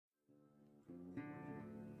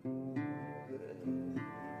Hey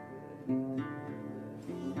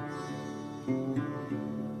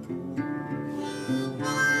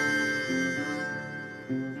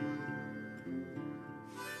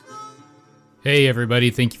everybody,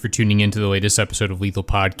 thank you for tuning in to the latest episode of Lethal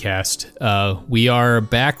Podcast. We are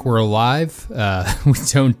back, we're alive. We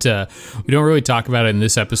don't really talk about it in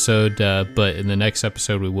this episode, but in the next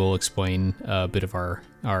episode we will explain a bit of our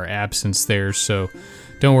absence there. So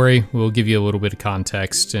don't worry, we'll give you a little bit of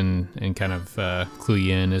context and kind of clue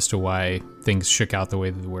you in as to why things shook out the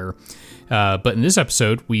way that they were. But in this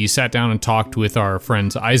episode, we sat down and talked with our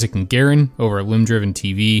friends Isaac and Garen over at Limb Driven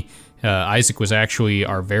TV. Isaac was actually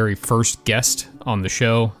our very first guest on the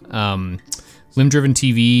show. Limb Driven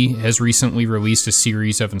TV has recently released a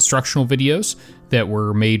series of instructional videos that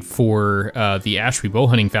were made for the Ashby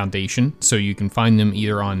Bowhunting Foundation, so you can find them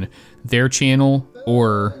either on their channel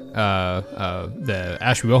or the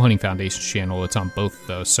Ashby Bowhunting Foundation's channel. It's on both of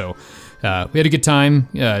those. So we had a good time,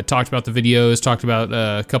 talked about the videos, talked about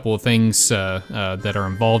a couple of things that are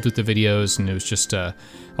involved with the videos, and it was just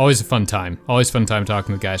always a fun time. Always fun time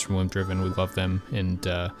talking to the guys from Limb Driven. We love them, and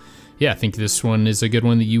I think this one is a good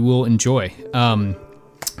one that you will enjoy.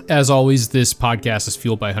 As always, this podcast is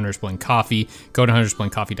fueled by Hunter's Blend Coffee. Go to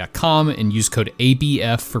huntersblendcoffee.com and use code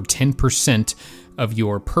ABF for 10% of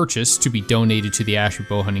your purchase to be donated to the Ashby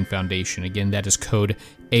Bowhunting Foundation. Again, that is code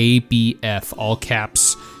ABF, all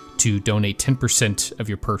caps, to donate 10% of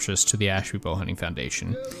your purchase to the Ashby Bowhunting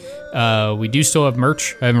Foundation. We do still have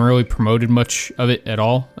merch. I haven't really promoted much of it at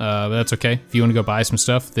all, but that's okay. If you want to go buy some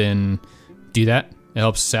stuff, then do that. It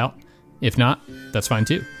helps us out. If not, that's fine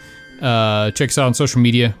too. Check us out on social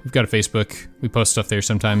media. We've got a Facebook. We post stuff there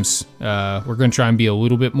sometimes. We're going to try and be a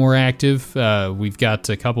little bit more active. We've got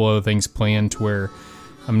a couple other things planned where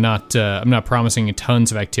I'm not promising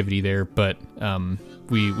tons of activity there, but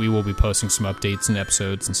we will be posting some updates and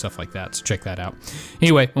episodes and stuff like that, so check that out.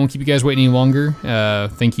 Anyway, I won't keep you guys waiting any longer.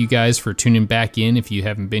 Thank you guys for tuning back in if you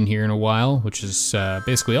haven't been here in a while, which is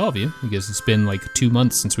basically all of you, because it's been like 2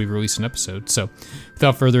 months since we've released an episode. So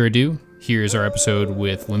without further ado, here's our episode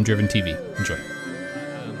with Limb Driven TV. Enjoy.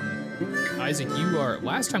 Isaac,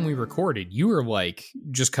 last time we recorded, you were like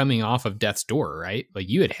just coming off of death's door, right? Like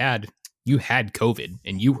you had COVID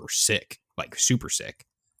and you were sick, like super sick.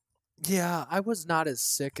 Yeah, I was not as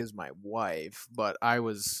sick as my wife, but I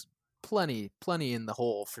was plenty in the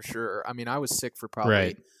hole for sure. I mean, I was sick for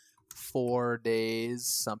probably 4 days,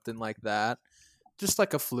 something like that. Just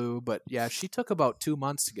like a flu, but yeah, she took about 2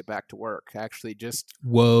 months to get back to work. Actually,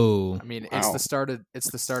 whoa. I mean, it's the start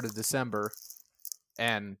of December,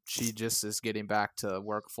 and she just is getting back to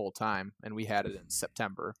work full time, and we had it in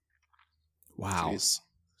September. Wow. Jeez.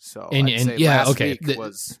 So and last week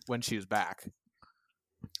was when she was back.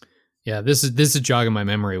 Yeah, this is jogging my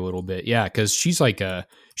memory a little bit. Yeah, because she's a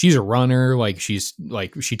runner. Like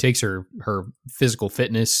she takes her physical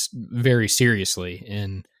fitness very seriously,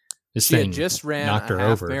 and she had just ran a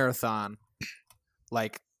half marathon,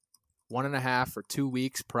 like 1.5 or 2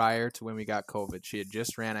 weeks prior to when we got COVID. She had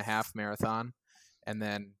just ran a half marathon, and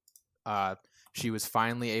then she was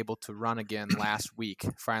finally able to run again last week.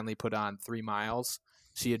 Finally put on 3 miles.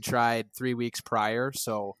 She had tried 3 weeks prior,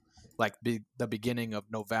 so like the beginning of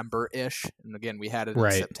November-ish. And again, we had it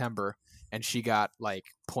in September, and she got like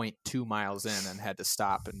 0.2 miles in and had to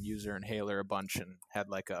stop and use her inhaler a bunch and had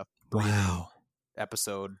like a breathing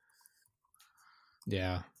episode.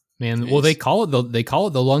 Yeah, man. Jeez. Well, they call it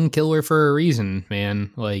the lung killer for a reason,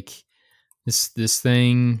 man. Like this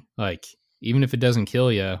thing, like even if it doesn't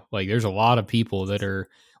kill you, like there's a lot of people that are.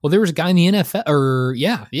 Well, there was a guy in the NFL,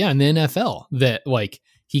 in the NFL that like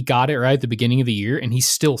he got it right at the beginning of the year, and he's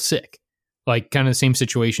still sick. Like kind of the same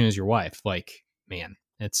situation as your wife. Like, man,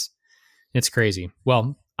 it's crazy.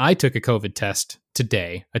 Well, I took a COVID test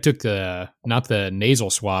today. I took not the nasal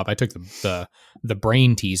swab. I took the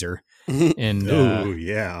brain teaser, and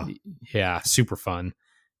yeah, super fun.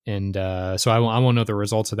 And so I won't know the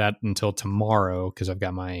results of that until tomorrow because I've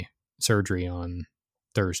got my surgery on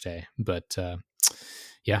Thursday. But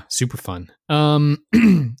yeah, super fun.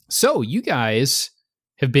 So you guys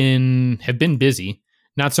have been busy.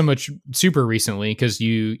 Not so much super recently because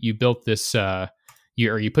you built this.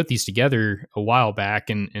 You put these together a while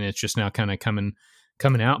back, and it's just now kind of coming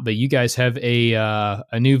out. But you guys have a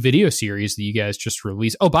new video series that you guys just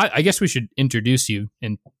released. Oh, but I guess we should introduce you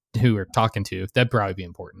and who we're talking to. That'd probably be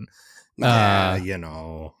important. Yeah.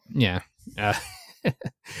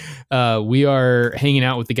 We are hanging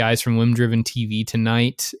out with the guys from Limb Driven TV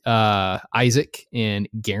tonight. Isaac and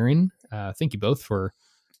Garen. Thank you both for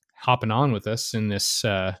hopping on with us in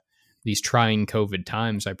these trying COVID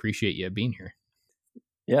times. I appreciate you being here.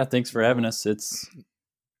 Yeah, thanks for having us. It's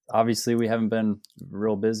obviously we haven't been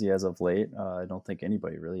real busy as of late. I don't think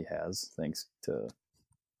anybody really has, thanks to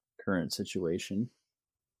current situation.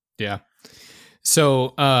 Yeah.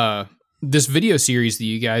 So this video series that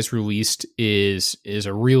you guys released is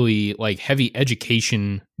a really like heavy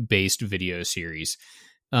education based video series.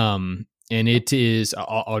 And it is,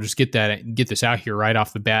 I'll just get this out here right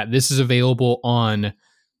off the bat. This is available on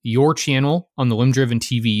your channel, on the Limb Driven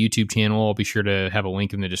TV YouTube channel. I'll be sure to have a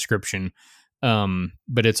link in the description.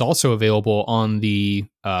 But it's also available on the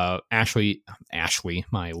Ashley,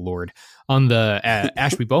 my lord, on the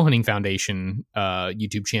Ashby Bowhunting Foundation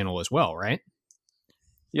YouTube channel as well, right?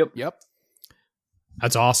 Yep.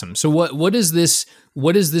 That's awesome. So what is this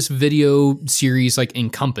video series like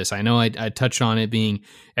encompass? I know I touched on it being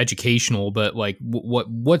educational, but like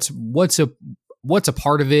what's a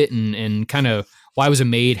part of it, and kind of why was it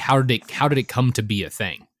made? How did it come to be a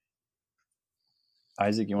thing?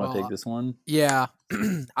 Isaac, you want to take this one? Yeah.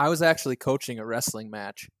 I was actually coaching a wrestling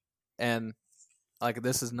match, and like,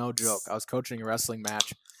 this is no joke. I was coaching a wrestling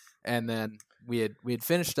match, and then we had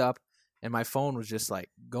finished up, and my phone was just like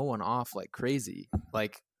going off like crazy,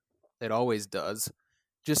 like it always does.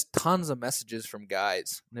 Just tons of messages from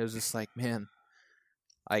guys. And it was just like, man,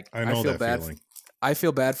 like, I know feel that bad. feeling. I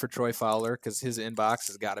feel bad for Troy Fowler because his inbox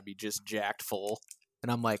has got to be just jacked full.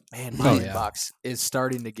 And I'm like, man, my inbox is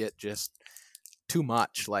starting to get just too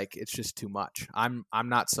much. Like, it's just too much. I'm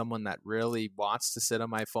not someone that really wants to sit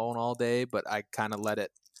on my phone all day, but I kind of let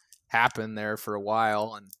it happen there for a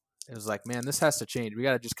while, and it was like, man, this has to change. We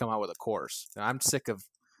got to just come out with a course. And I'm sick of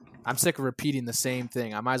repeating the same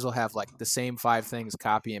thing. I might as well have like the same 5 things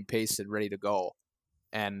copy and pasted ready to go.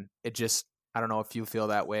 And it just, I don't know if you feel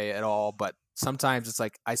that way at all, but sometimes it's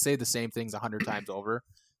like I say the same things 100 times over.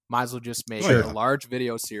 Might as well just make a large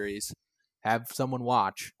video series, have someone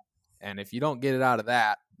watch, and if you don't get it out of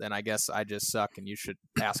that, then I guess I just suck and you should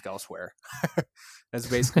ask elsewhere. That's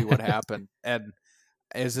basically what happened. And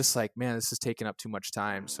it was just like, man, this is taking up too much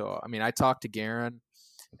time. So, I mean, I talked to Garen,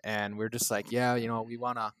 and we're just like, yeah, we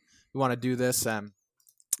want to do this. And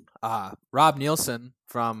Rob Nielsen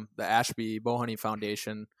from the Ashby Bowhunting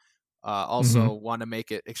Foundation also wanted to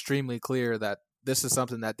make it extremely clear that this is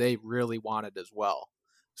something that they really wanted as well.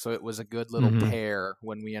 So it was a good little pair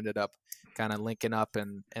when we ended up kind of linking up,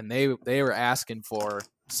 and they were asking for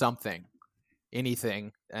something,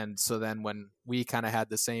 anything. And so then when we kind of had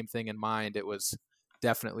the same thing in mind, it was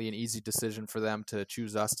definitely an easy decision for them to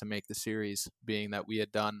choose us to make the series, being that we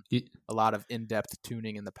had done a lot of in-depth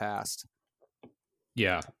tuning in the past.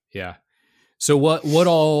 Yeah. So what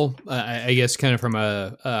all, I guess kind of from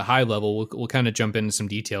a high level, we'll kind of jump into some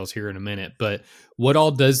details here in a minute, but what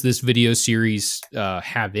all does this video series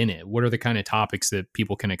have in it? What are the kind of topics that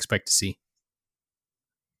people can expect to see?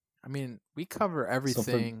 I mean, we cover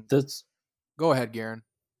everything. So go ahead, Garen.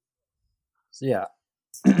 Yeah.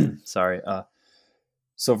 Sorry.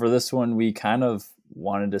 So for this one, we kind of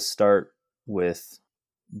wanted to start with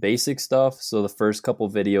basic stuff. So the first couple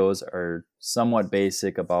videos are somewhat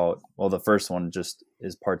basic about, well, the first one just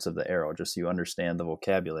is parts of the arrow, just so you understand the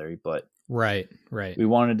vocabulary. But right. We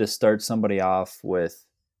wanted to start somebody off with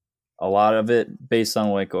a lot of it based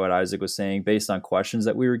on like what Isaac was saying, based on questions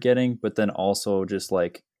that we were getting, but then also just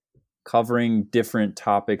like covering different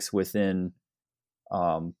topics within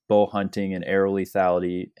bow hunting and arrow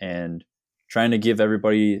lethality, and trying to give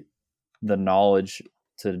everybody the knowledge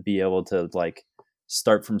to be able to like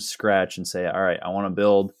start from scratch and say, all right, I want to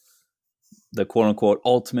build the quote unquote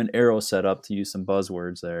ultimate arrow setup, to use some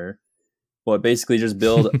buzzwords there, but basically just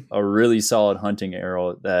build a really solid hunting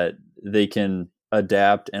arrow that they can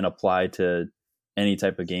adapt and apply to any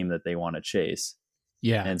type of game that they want to chase.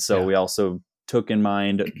 Yeah. And so we also took in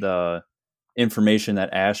mind the information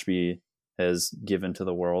that Ashby has given to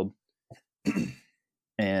the world.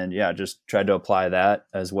 And just tried to apply that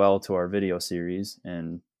as well to our video series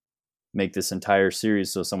and make this entire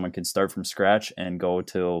series so someone can start from scratch and go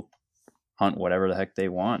to hunt whatever the heck they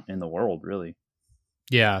want in the world, really.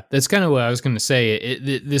 Yeah, that's kind of what I was going to say.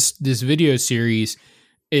 This video series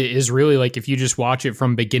is really like, if you just watch it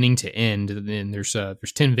from beginning to end, and there's 10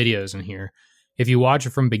 videos in here. If you watch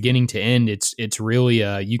it from beginning to end, it's really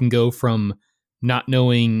you can go from not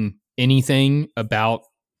knowing anything about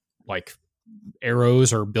like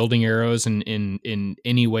arrows or building arrows in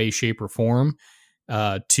any way, shape, or form,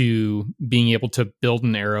 to being able to build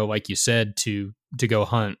an arrow, like you said, to go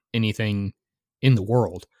hunt anything in the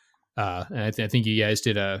world. And I think you guys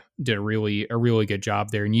did a really good job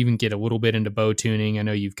there, and you even get a little bit into bow tuning. I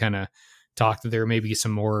know you've kind of talked that there may be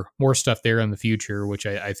some more stuff there in the future, which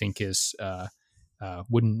I think is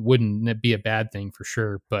wouldn't be a bad thing for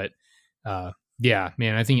sure. But Yeah,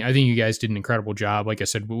 man, I think you guys did an incredible job. Like I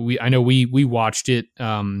said, I know we watched it,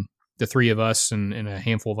 the three of us and a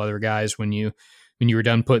handful of other guys when you were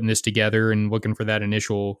done putting this together and looking for that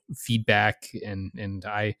initial feedback, and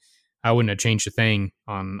I wouldn't have changed a thing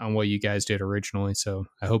on what you guys did originally. So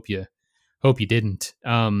I hope you didn't.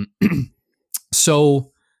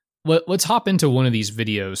 So let's hop into one of these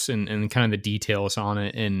videos and kind of the details on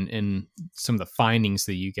it and some of the findings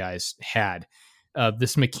that you guys had.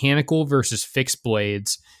 This mechanical versus fixed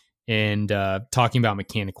blades, and talking about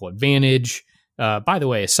mechanical advantage. By the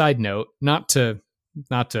way, a side note, not to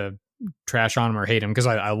trash on them or hate them, because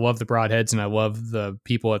I love the broadheads and I love the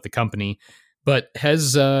people at the company, but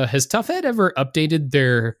has Toughhead ever updated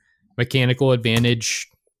their mechanical advantage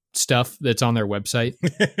stuff that's on their website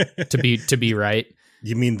to be right?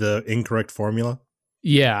 You mean the incorrect formula?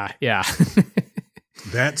 Yeah.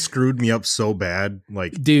 That screwed me up so bad.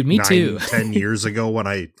 Like, dude, me too. 10 years ago when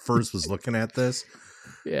I first was looking at this.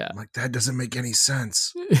 Yeah. I'm like, that doesn't make any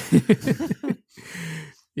sense.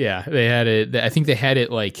 Yeah, they had it. I think they had it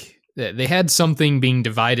like they had something being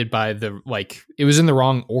divided by it was in the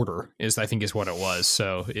wrong order, is what it was.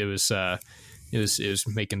 So it was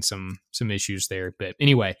making some issues there. But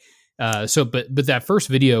anyway, but that first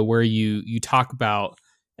video where you talk about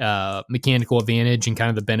mechanical advantage and kind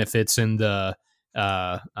of the benefits and the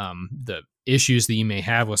issues that you may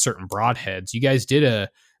have with certain broadheads, you guys did a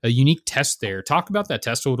unique test there. Talk about that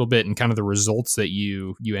test a little bit and kind of the results that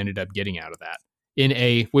you ended up getting out of that.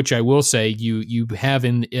 Which I will say you have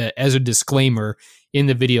as a disclaimer in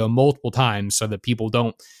the video multiple times, so that people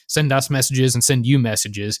don't send us messages and send you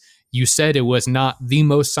messages. You said it was not the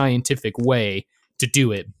most scientific way to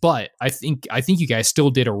do it, but I think you guys still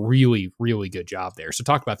did a really, really good job there. So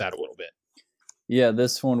talk about that a little bit. Yeah,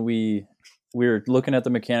 this one we were looking at the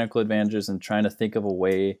mechanical advantages and trying to think of a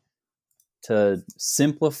way to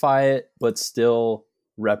simplify it but still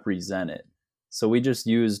represent it. So we just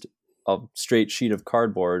used a straight sheet of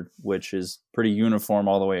cardboard, which is pretty uniform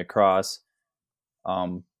all the way across.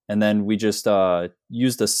 And then we just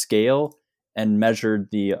used a scale and measured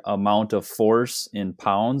the amount of force in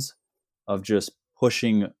pounds of just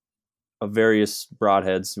pushing various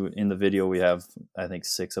broadheads. In the video, we have, I think,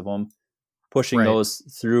 6 of them, pushing those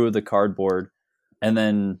through the cardboard, and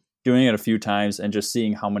then doing it a few times and just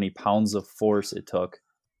seeing how many pounds of force it took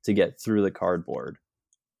to get through the cardboard.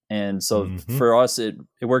 And so for us, it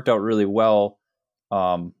worked out really well.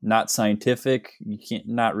 Not scientific,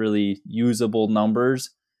 not really usable numbers,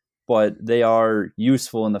 but they are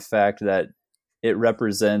useful in the fact that it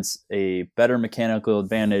represents a better mechanical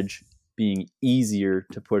advantage being easier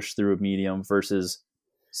to push through a medium versus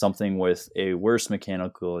something with a worse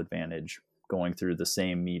mechanical advantage going through the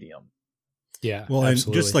same medium. Yeah. Well,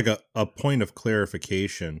 absolutely. And just like a point of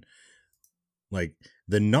clarification, like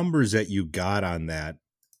the numbers that you got on that,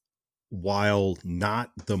 while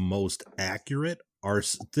not the most accurate, are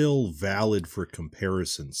still valid for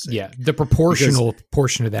comparison's sake. Yeah, the proportional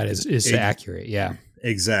portion of that is accurate. Yeah,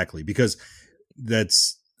 exactly. Because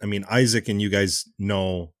Isaac and you guys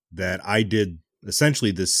know that I did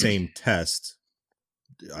essentially the same test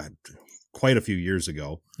quite a few years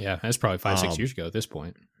ago. Yeah, that's probably 5-6 years ago at this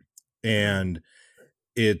point. And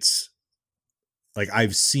it's like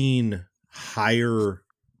I've seen higher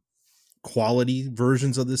quality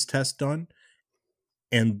versions of this test done,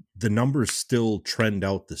 and the numbers still trend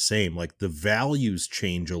out the same. Like the values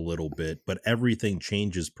change a little bit, but everything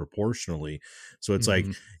changes proportionally. So it's like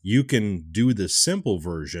you can do the simple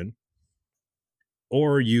version,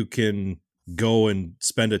 or you can go and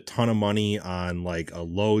spend a ton of money on like a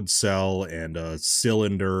load cell and a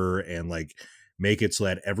cylinder and like make it so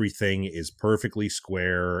that everything is perfectly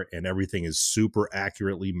square and everything is super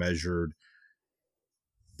accurately measured,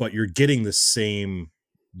 but you're getting the same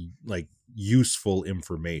like useful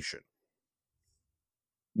information.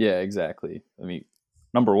 Yeah, exactly. I mean,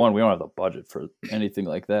 number one, we don't have the budget for anything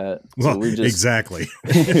like that. Well, we just, exactly.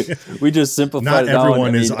 We just simplified Not it down.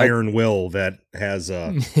 everyone is Iron Will that has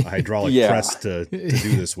a hydraulic press to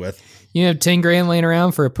do this with. You have 10 grand laying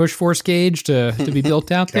around for a push force gauge to be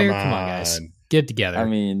built out there? Come on, guys. Get together. I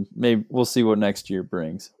mean, maybe we'll see what next year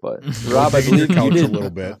brings. But Rob, I believe you did a little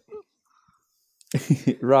bit.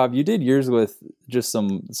 Rob, you did yours with just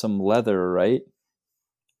some leather, right?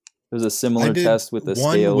 It was a similar test with the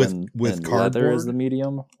scale and leather as the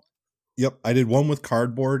medium. Yep, I did one with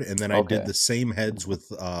cardboard, and then I did the same heads with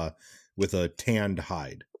a tanned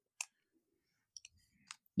hide.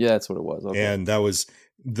 Yeah, that's what it was. Okay. And that was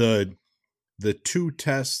the 2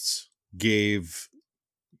 tests gave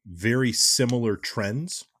very similar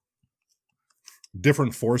trends,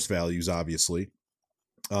 different force values, obviously.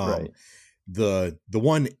 Right. the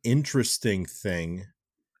one interesting thing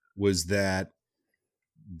was that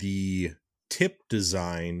the tip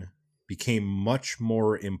design became much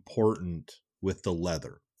more important with the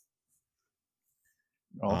leather.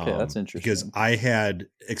 Okay, that's interesting. Because I had,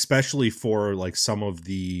 especially for like some of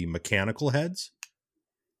the mechanical heads,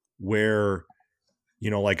 where,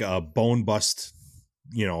 you know, like a bone bust,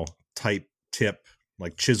 you know, type tip,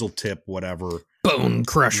 like chisel tip, whatever, bone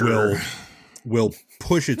crusher, will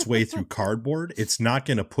push its way through cardboard. It's not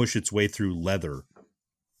going to push its way through leather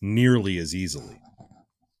nearly as easily.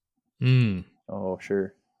 Oh,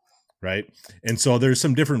 sure. Right. And so there's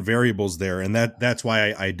some different variables there. And that's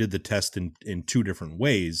why I did the test in two different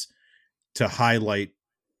ways to highlight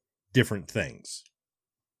different things.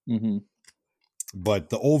 Mm-hmm. But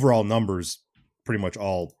the overall numbers pretty much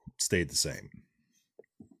all stayed the same.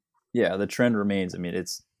 Yeah, the trend remains. I mean,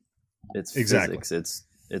 it's exactly. Physics.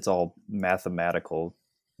 It's all mathematical.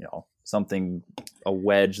 You know, a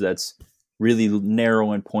wedge that's really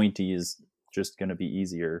narrow and pointy is just going to be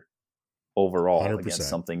easier overall 100%. Against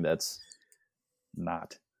something that's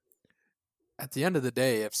not. At the end of the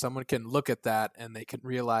day, if someone can look at that and they can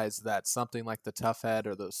realize that something like the Tough Head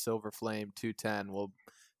or the Silver Flame 210 will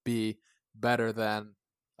be better than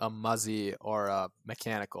a Muzzy or a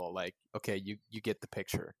mechanical, like, okay, you get the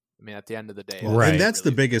picture. I mean, at the end of the day, right. And that's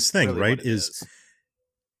really, the biggest thing, really, right? Is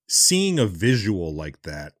seeing a visual like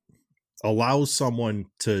that allows someone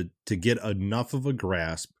to get enough of a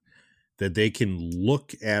grasp that they can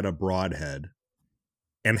look at a broadhead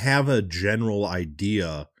and have a general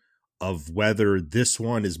idea of whether this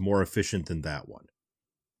one is more efficient than that one.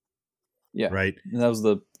 Yeah. Right. And that was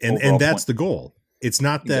the and that's point. The goal. It's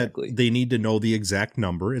not that they need to know the exact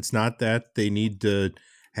number. It's not that they need to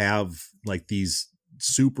have like these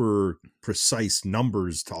super precise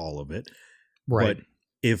numbers to all of it. Right. But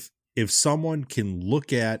if someone can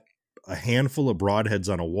look at a handful of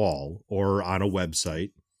broadheads on a wall or on a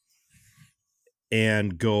website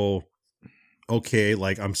and go, okay,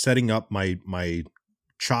 like I'm setting up my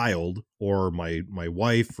child or my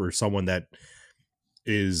wife or someone that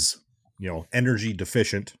is, you know, energy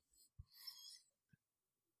deficient.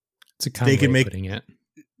 It's a kind of way of putting it.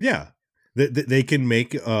 Yeah. They can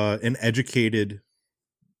make an educated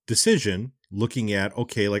decision looking at,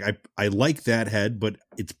 okay, like I like that head, but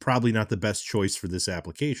it's probably not the best choice for this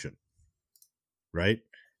application. Right.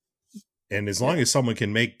 And as long as someone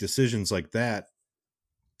can make decisions like that,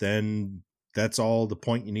 then that's all the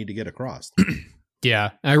point you need to get across. Yeah.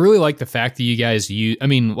 I really like the fact that you guys use, I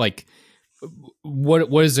mean, like, what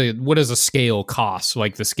does a scale cost?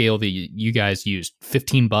 Like the scale that you guys used,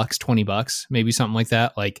 $15, $20, maybe something like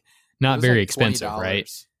that. Like not very like expensive, $20. Right?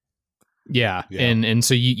 Yeah. And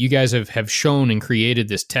so you guys have shown and created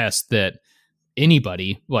this test that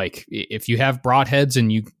anybody, like if you have broadheads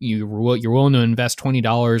and you're willing to invest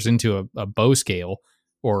 $20 into a bow scale,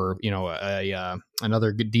 or, you know,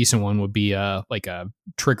 another good, decent one would be like a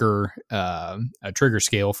trigger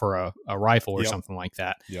scale for a rifle or something like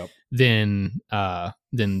that. Yep. Then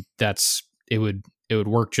that's it would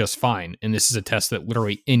work just fine. And this is a test that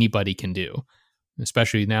literally anybody can do,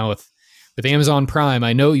 especially now with Amazon Prime.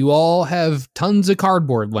 I know you all have tons of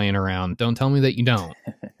cardboard laying around. Don't tell me that you don't,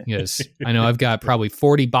 because I know I've got probably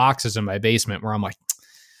 40 boxes in my basement where I'm like,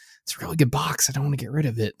 it's a really good box. I don't want to get rid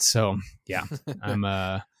of it. So yeah,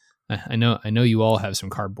 I know you all have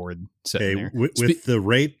some cardboard sitting there. With the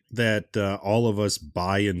rate that all of us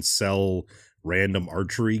buy and sell random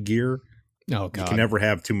archery gear, oh God, you can never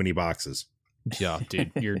have too many boxes. Yeah,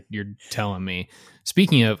 dude, you're telling me.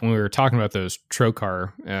 Speaking of, when we were talking about those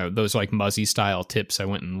Trocar, those like Muzzy style tips, I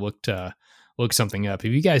went and looked something up.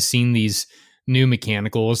 Have you guys seen these new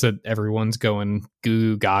mechanicals that everyone's going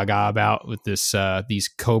goo gaga about with this these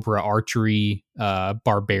Cobra Archery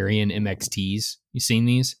Barbarian MXTs? You seen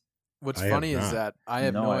these? What's funny is that I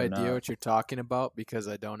have no idea what you're talking about because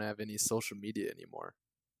I don't have any social media anymore.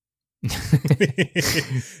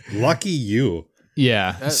 Lucky you.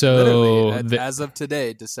 Yeah. So as of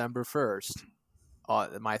today, December 1st,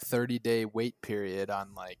 my 30-day wait period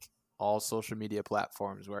on like all social media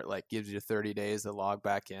platforms where it like gives you 30 days to log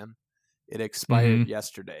back in. It expired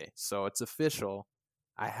yesterday, so it's official.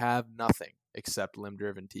 I have nothing except Limb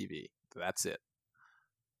Driven TV. That's it.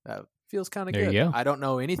 That feels kind of good. I don't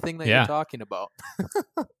know anything that you're talking about.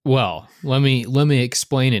 Well, let me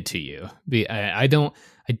explain it to you. I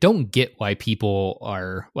don't get why people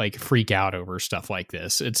are like freak out over stuff like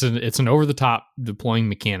this. It's an over the top deploying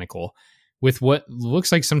mechanical with what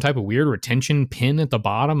looks like some type of weird retention pin at the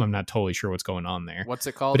bottom. I'm not totally sure what's going on there. What's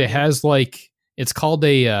it called? But it has like. It's called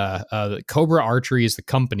Cobra Archery is the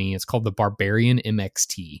company. It's called the Barbarian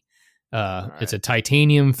MXT. It's a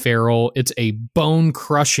titanium ferrule. It's a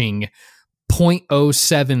bone-crushing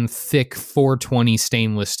 0.07 thick 420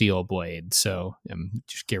 stainless steel blade. So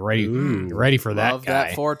just get ready for that Love guy.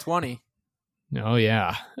 That 420. Oh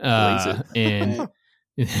yeah. And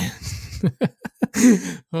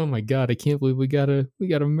oh my god, I can't believe we got a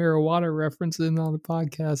marijuana reference in on the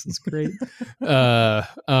podcast. It's great. But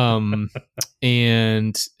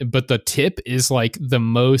the tip is like the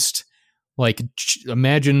most, like,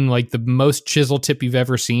 imagine like the most chisel tip you've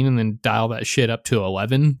ever seen, and then dial that shit up to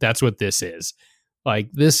 11. That's what this is. Like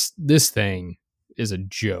this thing is a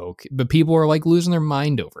joke, but people are like losing their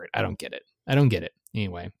mind over it. I don't get it.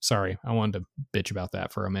 Anyway, sorry. I wanted to bitch about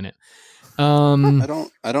that for a minute. I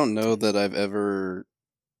don't know that I've ever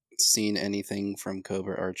seen anything from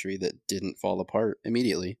Cobra Archery that didn't fall apart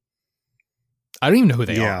immediately. I don't even know who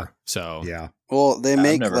they are. So yeah. Well, they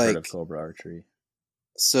make I've never like heard of Cobra Archery.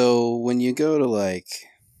 So when you go to like,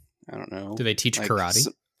 I don't know. Do they teach like, karate?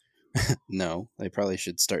 No, they probably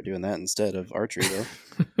should start doing that instead of archery though.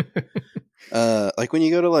 Like when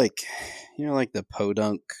you go to like, you know, like the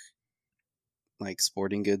Podunk, like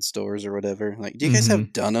sporting goods stores or whatever. Like, do you guys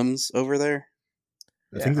have Dunham's over there?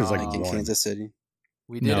 I think there's like in Kansas City.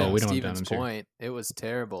 We did no, at we don't Stevens Point. It was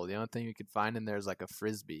terrible. The only thing you could find in there is like a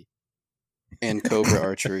Frisbee. And Cobra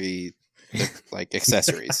Archery, like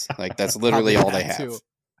accessories. Like that's literally all they have. Too.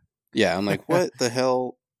 Yeah, I'm like, what the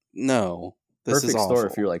hell? No, this Perfect is awful. store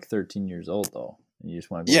if you're like 13 years old though, and you just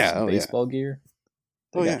want to go get some baseball gear.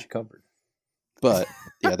 They got you covered. But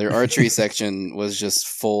yeah, their archery section was just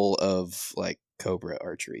full of like Cobra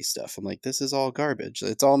Archery stuff. I'm like, this is all garbage.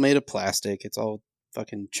 It's all made of plastic. It's all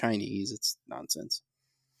fucking Chinese. It's nonsense.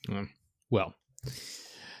 Well,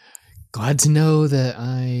 glad to know that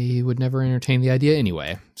I would never entertain the idea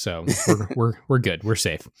anyway. So we're good. We're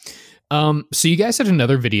safe. So you guys had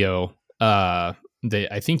another video that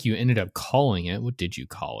I think you ended up calling it. What did you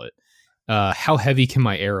call it? How heavy can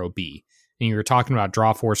my arrow be? And you were talking about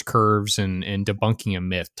draw force curves and debunking a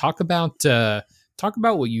myth. Talk about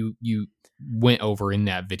what you went over in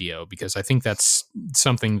that video, because I think that's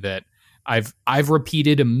something that I've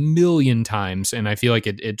repeated a million times, and I feel like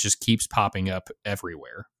it just keeps popping up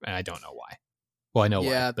everywhere, and I don't know why. Well, I know why.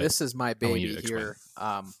 Yeah, this is my baby here.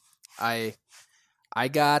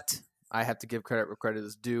 I have to give credit where credit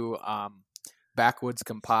is due. Backwoods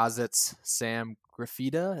Composites, Sam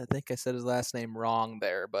Grafita. I think I said his last name wrong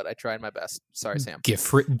there, but I tried my best. Sorry, Sam.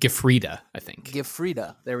 Gifrida, I think.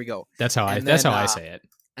 Gifrida. There we go. That's how I say it.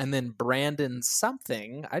 And then Brandon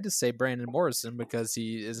something. I just say Brandon Morrison because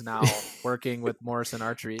he is now working with Morrison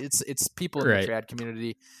Archery. It's people in the trad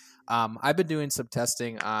community. I've been doing some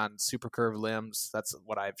testing on super curved limbs. That's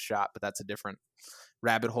what I've shot, but that's a different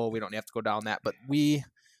rabbit hole. We don't have to go down that. But we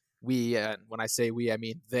when I say we, I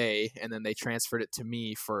mean they, and then they transferred it to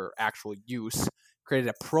me for actual use, created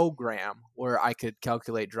a program where I could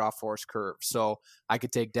calculate draw force curves. So I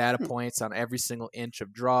could take data points on every single inch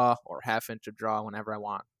of draw or half inch of draw whenever I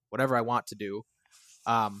want, whatever I want to do.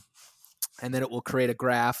 And then it will create a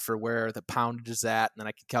graph for where the poundage is at, and then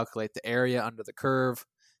I can calculate the area under the curve.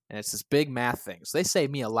 And it's this big math thing. So they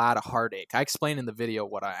save me a lot of heartache. I explain in the video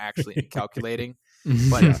what I actually am calculating,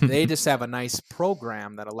 but they just have a nice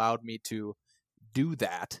program that allowed me to do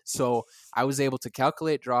that. So I was able to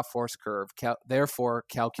calculate draw force curve, therefore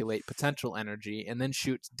calculate potential energy, and then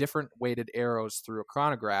shoot different weighted arrows through a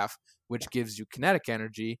chronograph, which gives you kinetic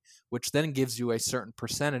energy, which then gives you a certain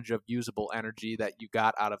percentage of usable energy that you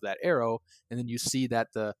got out of that arrow. And then you see that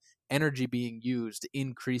the energy being used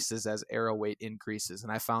increases as arrow weight increases.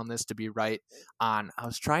 And I found this to be right on. I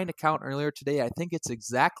was trying to count earlier today. I think it's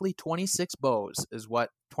exactly 26 bows is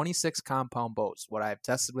what 26 compound bows, what I've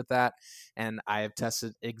tested with that. And I have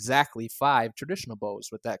tested exactly 5 traditional bows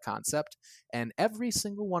with that concept. And every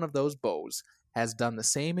single one of those bows has done the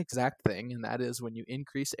same exact thing. And that is when you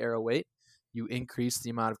increase arrow weight, you increase the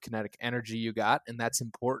amount of kinetic energy you got. And that's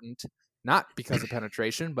important, not because of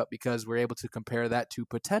penetration, but because we're able to compare that to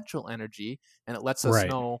potential energy, and it lets us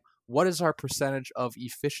know what is our percentage of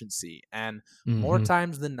efficiency. And more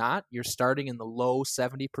times than not, you're starting in the low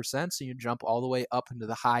 70%, so you jump all the way up into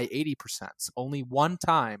the high 80%. Only one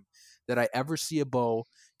time that I ever see a bow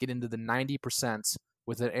get into the 90%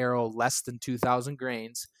 with an arrow less than 2,000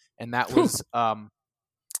 grains, and that was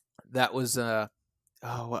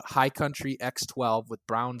High Country X12 with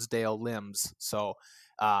Brownsdale limbs. So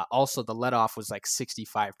also the let off was like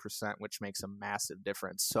 65%, which makes a massive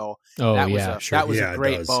difference. So that was a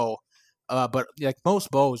great bow. But like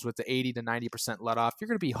most bows with the 80 to 90% let off, you're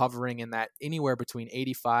going to be hovering in that anywhere between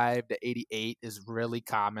 85 to 88 is really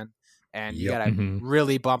common. And you got to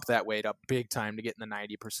really bump that weight up big time to get in the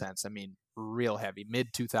 90%. I mean, real heavy.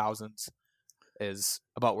 Mid 2000s is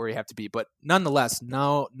about where you have to be. But nonetheless,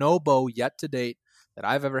 no bow yet to date that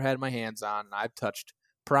I've ever had my hands on. I've touched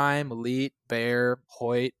Prime, Elite, Bear,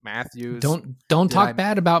 Hoyt, Matthews. Don't talk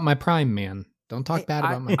bad about my Prime, man. Don't talk bad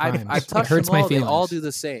about my Prime. I've touched them all. They all do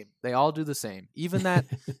the same. Even that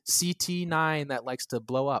CT9 that likes to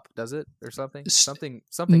blow up, does it or something? Something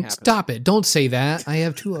happens. Stop it! Don't say that. I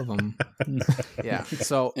have 2 of them. Yeah.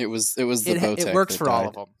 So it was the Bowtech. It works for all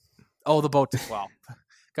of them. Oh, the Bowtech. Well,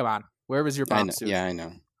 come on. Where was your bomb suit? Yeah, I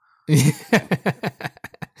know.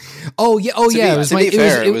 Oh yeah. It was my.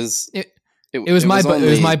 It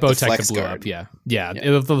was my Bowtech that blew up. Yeah.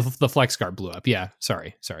 The Flex Guard blew up. Yeah.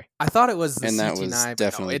 Sorry. I thought it was the and CT9, that was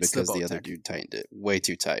definitely because the other dude tightened it way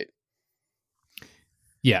too tight.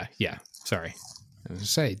 Yeah. Sorry. I was gonna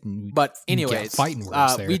say. But anyways, fighting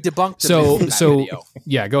words there. We debunked the video.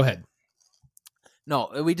 Yeah. Go ahead. No,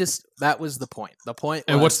 that was the point. The point.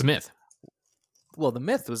 And what's the myth? Well, the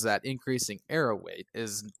myth was that increasing arrow weight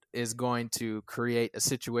is going to create a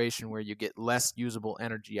situation where you get less usable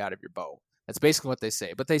energy out of your bow. That's basically what they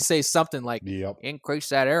say. But they say something like, increase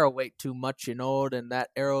that arrow weight too much, then that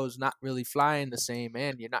arrow's not really flying the same,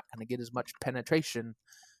 and you're not going to get as much penetration.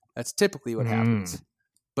 That's typically what happens.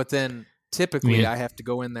 But then typically I have to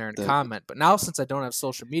go in there and comment. But now since I don't have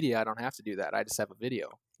social media, I don't have to do that. I just have a video.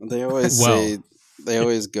 They always say... They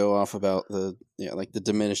always go off about the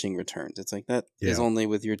diminishing returns. It's like that is only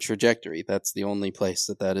with your trajectory. That's the only place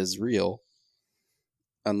that is real,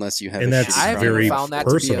 unless you have. And I've never found that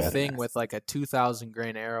to be a thing with like a 2,000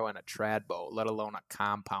 grain arrow and a trad bow, let alone a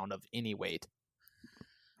compound of any weight.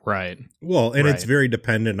 Right. Well, and it's very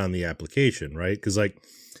dependent on the application, right? Because like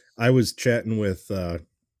I was chatting with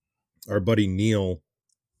our buddy Neil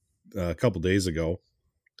a couple days ago,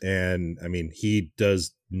 and I mean he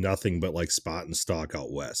does nothing but like spot and stalk out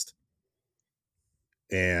west.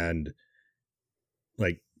 And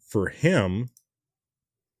like for him,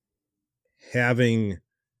 having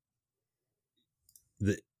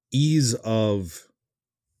the ease of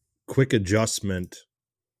quick adjustment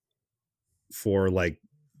for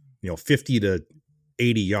 50 to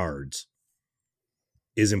 80 yards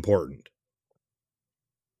is important.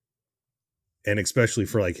 And especially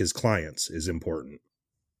for like his clients is important.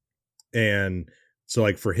 And so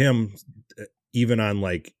like for him, even on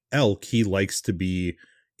like elk, he likes to be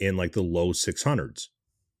in like the low 600s.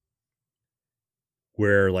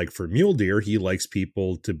 Where like for mule deer, he likes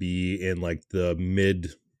people to be in like the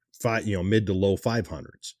mid to low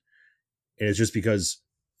 500s. And it's just because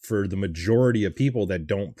for the majority of people that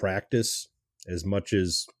don't practice as much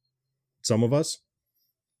as some of us,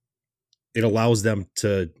 it allows them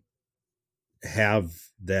to have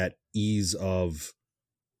that ease of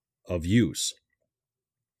use.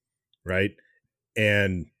 Right.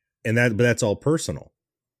 But that's all personal.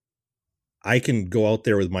 I can go out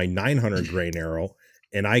there with my 900 grain arrow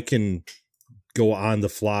and I can go on the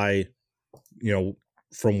fly,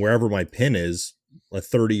 from wherever my pin is, a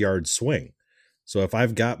 30-yard swing. So if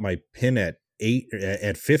I've got my pin at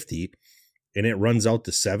 50 and it runs out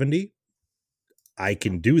to 70, I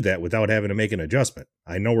can do that without having to make an adjustment.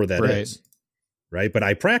 I know where that is. Right. But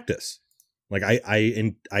I practice. Like I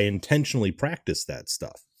intentionally practice that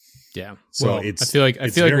stuff. Yeah. So I feel like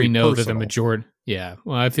we know that the majority. Yeah.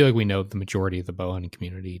 Well, I feel like we know the majority of the bow hunting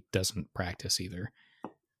community doesn't practice either.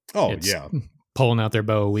 Oh, it's pulling out their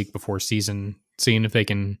bow a week before season, seeing if they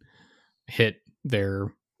can hit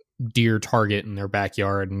their deer target in their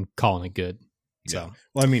backyard and calling it good. So, yeah.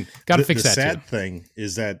 Well, I mean, got to fix that. The sad thing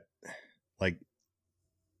is that, like,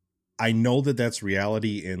 I know that that's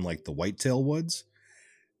reality in like the whitetail woods.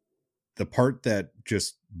 The part that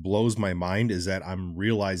just blows my mind is that I'm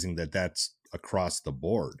realizing that that's across the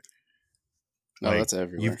board. No, that's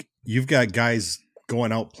everywhere. You've got guys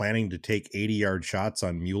going out planning to take 80-yard shots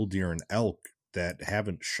on mule deer and elk that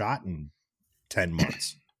haven't shot in 10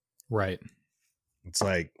 months. Right. It's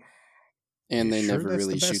like, and they never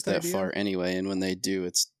really shoot that far anyway. And when they do,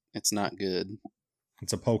 it's not good.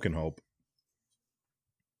 It's a poke and hope.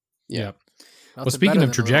 Yeah. Well, speaking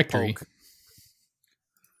of trajectory,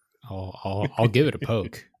 I'll give it a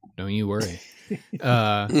poke. Don't you worry.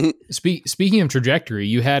 Speaking of trajectory,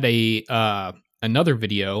 you had another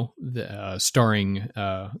video starring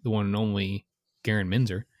the one and only Garen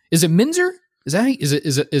Minzer. Is it Minzer?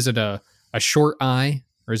 Is it a short I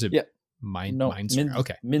or is it? Yeah. Minzer.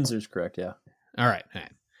 Okay. Minzer's correct. Yeah. All right.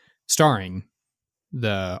 Starring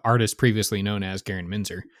the artist previously known as Garen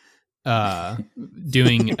Minzer.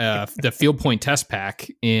 doing the field point test pack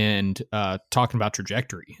and talking about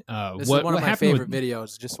trajectory. This is one of my favorite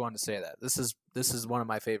videos. Just wanted to say that this is one of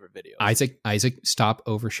my favorite videos. Isaac, stop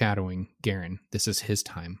overshadowing Garen. This is his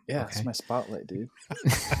time. Yeah, okay? It's my spotlight, dude.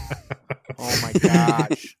 Oh my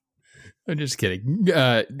gosh. I'm just kidding.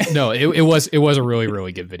 No, it was a really,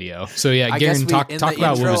 really good video. So yeah, Garen, talk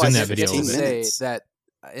about what was in that video. Say that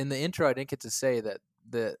in the intro, I didn't get to say that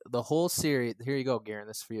the whole series. Here you go, Garen.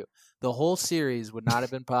 This is for you. The whole series would not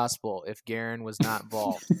have been possible if Garen was not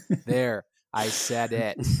involved. There, I said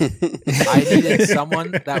it. I needed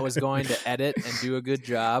someone that was going to edit and do a good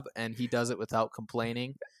job, and he does it without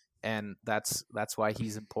complaining. And that's why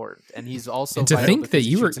he's important. And he's also, and to think that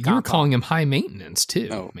you were calling him high maintenance too.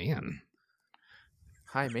 Oh man.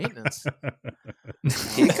 High maintenance.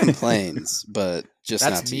 He complains, but just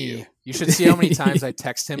that's not to me. you. You should see how many times I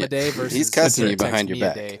text him a day versus he's cussing you behind your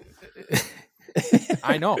back.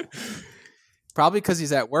 I know. Probably because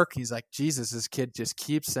he's at work. He's like, Jesus, this kid just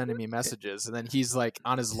keeps sending me messages, and then he's like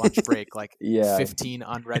on his lunch break, like 15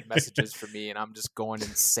 unread messages for me, and I'm just going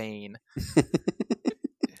insane.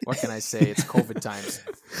 What can I say? It's COVID times.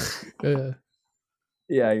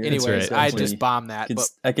 Yeah. Anyways, I just bombed that.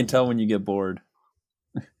 I can tell when you get bored.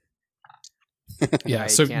 Yeah,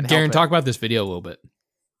 so Garen, talk about this video a little bit.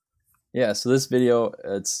 Yeah, so this video,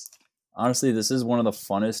 honestly, this is one of the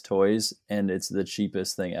funnest toys, and it's the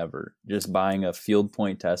cheapest thing ever. Just buying a field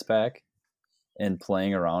point test pack and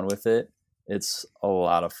playing around with it, it's a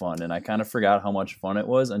lot of fun. And I kind of forgot how much fun it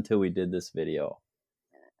was until we did this video.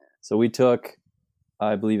 So we took,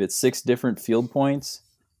 I believe it's 6 different field points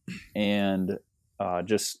and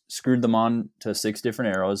just screwed them on to 6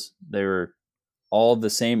 different arrows. They were all the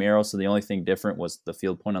same arrow, so the only thing different was the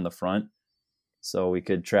field point on the front. So we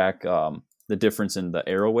could track the difference in the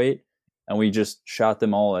arrow weight, and we just shot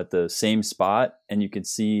them all at the same spot. And you can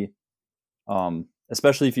see,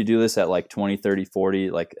 especially if you do this at like 20, 30, 40,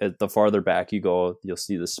 like at the farther back you go, you'll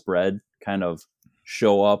see the spread kind of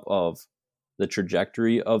show up of the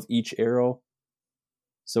trajectory of each arrow.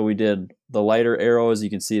 So we did the lighter arrows. You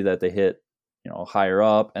can see that they hit, higher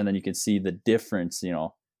up, and then you can see the difference,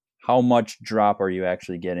 how much drop are you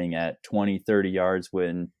actually getting at 20, 30 yards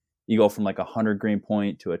when you go from like a 100 grain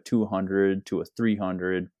point to a 200 to a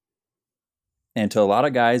 300. And to a lot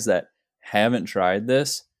of guys that haven't tried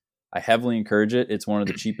this, I heavily encourage it. It's one of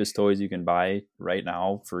the cheapest toys you can buy right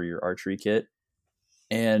now for your archery kit.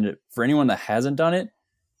 And for anyone that hasn't done it,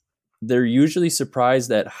 they're usually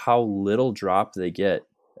surprised at how little drop they get,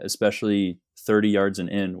 especially 30 yards and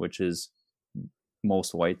in, which is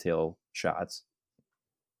most whitetail shots.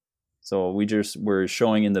 So we're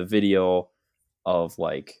showing in the video of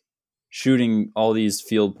like shooting all these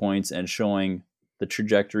field points and showing the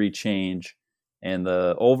trajectory change. And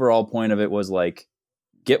the overall point of it was like,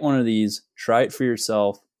 get one of these, try it for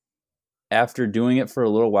yourself. After doing it for a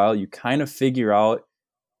little while, you kind of figure out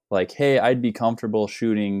like, hey, I'd be comfortable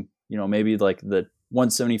shooting, maybe like the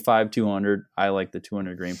 175, 200. I like the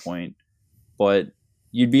 200 grain point, but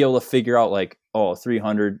you'd be able to figure out like, oh,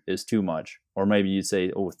 300 is too much. Or maybe you'd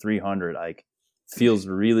say, oh, 300, like feels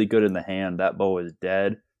really good in the hand. That bow is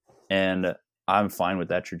dead. And I'm fine with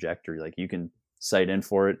that trajectory. Like you can sight in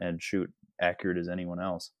for it and shoot accurate as anyone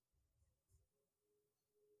else.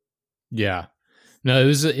 Yeah. No,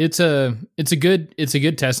 it's a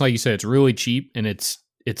good test. Like you said, it's really cheap and it's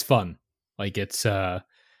fun. Like it's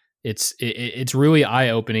really eye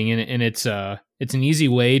opening and it's an easy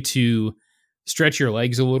way to stretch your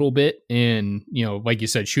legs a little bit and, like you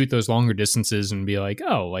said, shoot those longer distances and be like,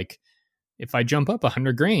 oh, like if I jump up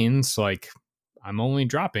 100 grains, like I'm only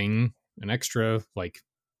dropping an extra like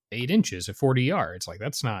 8 inches at 40 yards. Like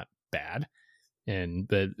that's not bad.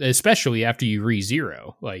 But especially after you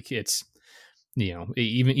re-zero, like it's,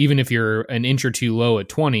 even if you're an inch or two low at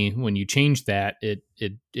 20, when you change that, it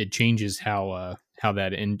changes how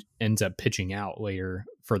that ends up pitching out later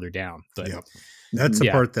further down. But yep. That's the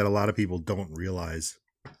part that a lot of people don't realize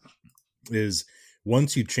is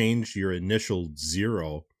once you change your initial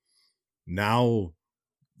zero, now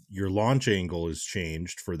your launch angle is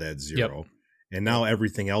changed for that zero. Yep. And now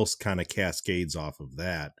everything else kind of cascades off of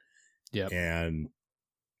that. Yeah. And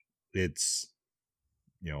it's,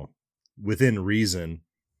 within reason,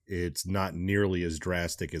 it's not nearly as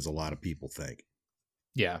drastic as a lot of people think.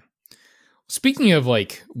 Yeah. Speaking of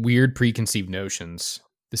like weird preconceived notions,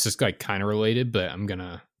 this is like kind of related, but I'm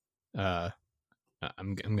gonna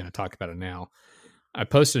talk about it now. I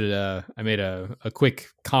posted I made a quick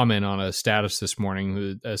comment on a status this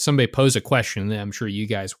morning. Somebody posed a question that I'm sure you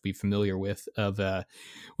guys will be familiar with of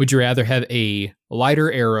would you rather have a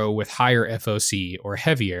lighter arrow with higher FOC or a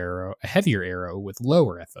heavier arrow with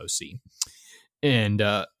lower FOC? And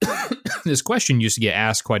this question used to get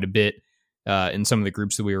asked quite a bit in some of the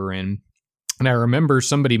groups that we were in. And I remember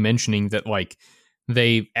somebody mentioning that like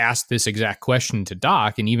they asked this exact question to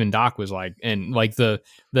Doc, and even Doc was like, and like the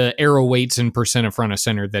arrow weights and percent of front of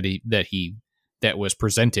center that was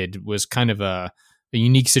presented was kind of a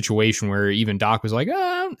unique situation where even Doc was like,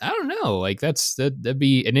 I don't know, like that'd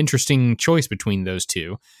be an interesting choice between those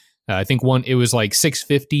two. I think it was like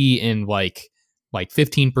 650 and like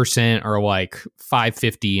 15% or like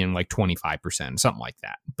 550 and like 25%, something like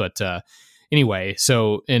that. But anyway,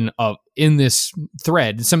 so in this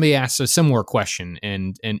thread, somebody asked a similar question,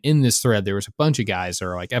 and in this thread, there was a bunch of guys that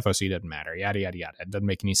are like, FOC doesn't matter, yada yada yada, it doesn't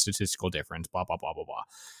make any statistical difference, blah blah blah blah blah,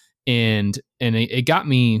 and it got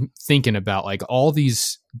me thinking about like all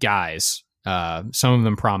these guys, some of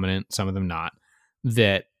them prominent, some of them not,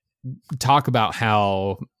 that talk about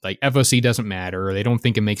how like FOC doesn't matter, or they don't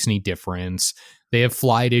think it makes any difference. They have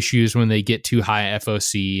flight issues when they get too high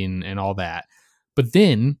FOC and all that. But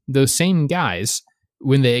then those same guys,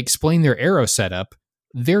 when they explain their arrow setup,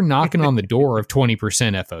 they're knocking on the door of 20%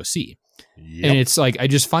 FOC. Yep. And it's like, I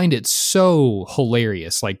just find it so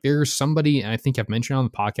hilarious. Like there's somebody, I think I've mentioned on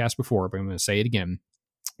the podcast before, but I'm going to say it again.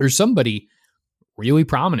 There's somebody really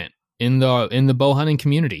prominent in the bow hunting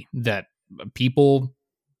community that people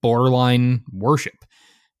borderline worship.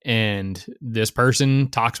 And this person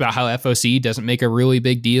talks about how FOC doesn't make a really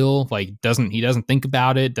big deal. Like he doesn't think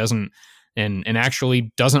about it, and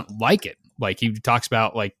actually doesn't like it. Like he talks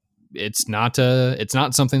about like it's not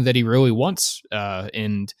something that he really wants. But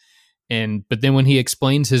then when he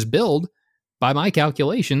explains his build, by my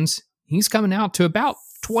calculations, he's coming out to about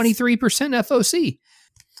 23% FOC.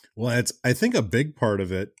 Well, I think a big part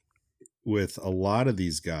of it with a lot of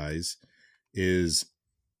these guys is,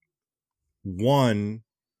 one,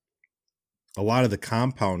 a lot of the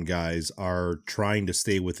compound guys are trying to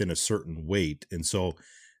stay within a certain weight. And so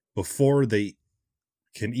before they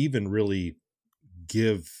can even really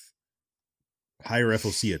give higher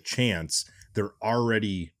FOC a chance, they're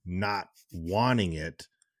already not wanting it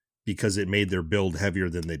because it made their build heavier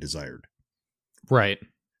than they desired. Right.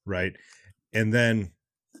 Right. And then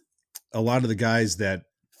a lot of the guys that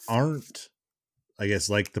aren't, I guess,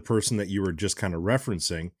 like the person that you were just kind of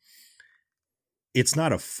referencing, it's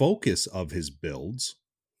not a focus of his builds.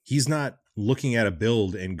 He's not looking at a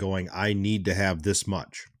build and going, I need to have this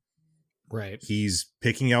much. Right. He's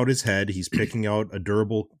picking out his head. He's picking out a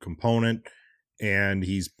durable component, and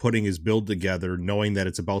he's putting his build together knowing that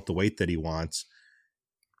it's about the weight that he wants.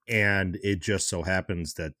 And it just so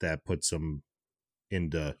happens that puts him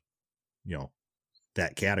into,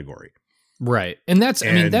 that category. Right. And that's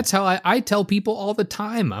how I tell people all the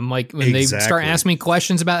time. I'm like, when they start asking me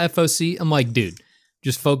questions about FOC, I'm like, dude,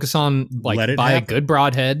 just focus on like buy a good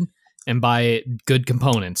broadhead and buy good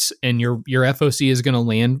components, and your FOC is going to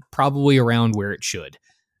land probably around where it should.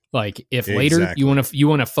 Like if later you want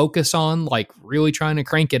to focus on like really trying to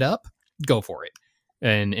crank it up, go for it.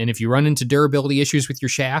 And if you run into durability issues with your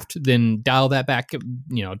shaft, then dial it back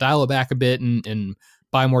a bit and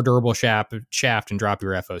buy more durable shaft and drop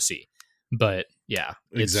your FOC. But yeah,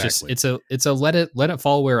 it's just it's a let it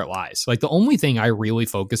fall where it lies. Like the only thing I really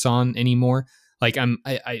focus on anymore, like I'm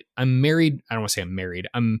married. I don't want to say I'm married.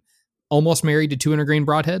 I'm almost married to 200 grain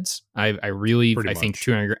broadheads. I think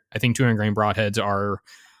 200 grain broadheads are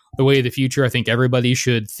the way of the future. I think everybody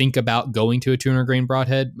should think about going to a 200 grain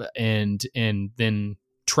broadhead and then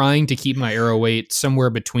trying to keep my arrow weight somewhere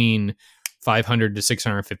between 500 to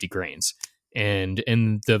 650 grains. And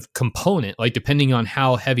the component, like depending on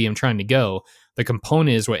how heavy I'm trying to go, the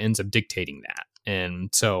component is what ends up dictating that. And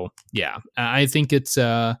so, yeah, I think it's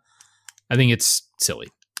silly. I think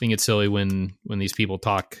it's silly when these people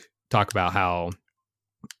talk about how,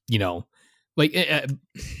 let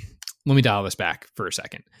me dial this back for a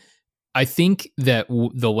second. I think that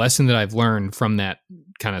the lesson that I've learned from that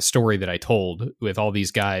kind of story that I told with all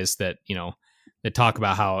these guys that, that talk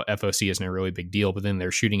about how FOC isn't a really big deal, but then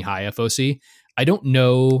they're shooting high FOC. I don't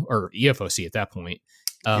know, or EFOC at that point.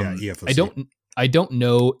 EFOC. I don't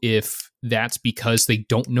know if that's because they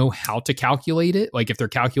don't know how to calculate it, like if they're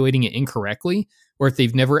calculating it incorrectly, or if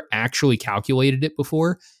they've never actually calculated it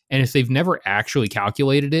before. And if they've never actually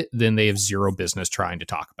calculated it, then they have zero business trying to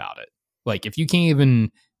talk about it. Like if you can't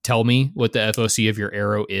even tell me what the FOC of your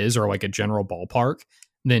arrow is, or like a general ballpark,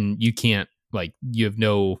 then you can't, like, you have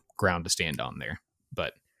no ground to stand on there.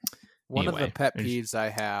 But one of the pet peeves I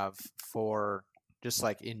have for just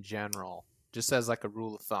like in general, just as like a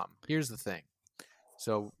rule of thumb. Here's the thing.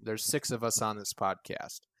 So there's 6 of us on this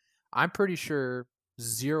podcast. I'm pretty sure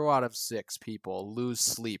 0 out of 6 people lose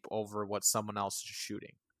sleep over what someone else is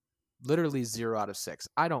shooting. Literally 0 out of 6.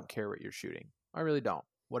 I don't care what you're shooting. I really don't.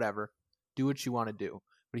 Whatever. Do what you want to do.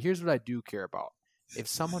 But here's what I do care about. If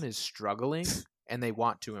someone is struggling and they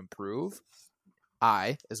want to improve,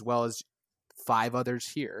 I, as well as 5 others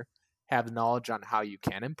here, have knowledge on how you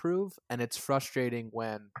can improve. And it's frustrating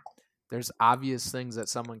when there's obvious things that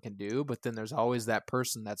someone can do, but then there's always that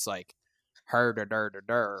person that's like,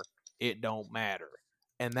 it don't matter.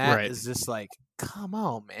 And that is just like, come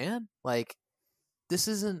on, man. Like, this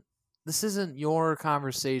isn't your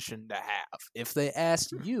conversation to have. If they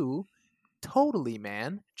asked you, totally,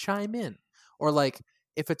 man, chime in. Or like,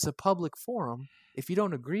 if it's a public forum, if you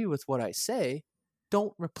don't agree with what I say,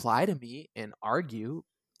 don't reply to me and argue.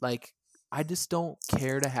 Like, I just don't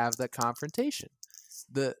care to have that confrontation.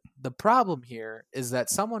 The problem here is that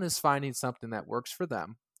someone is finding something that works for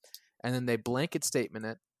them, and then they blanket statement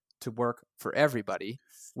it to work for everybody,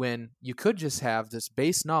 when you could just have this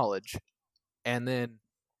base knowledge and then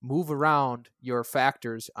move around your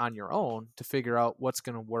factors on your own to figure out what's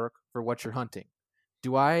going to work for what you're hunting.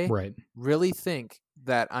 Do I really think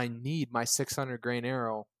that I need my 600 grain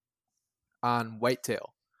arrow on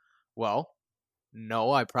whitetail? Well,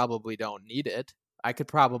 no, I probably don't need it. I could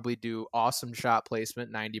probably do awesome shot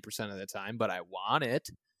placement 90% of the time, but I want it.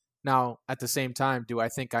 Now, at the same time, do I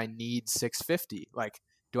think I need 650? Like,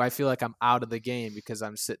 do I feel like I'm out of the game because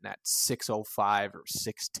I'm sitting at 605 or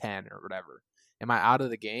 610 or whatever? Am I out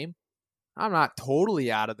of the game? I'm not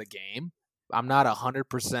totally out of the game. I'm not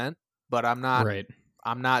 100%, but I'm not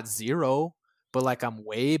I'm not 0, but like I'm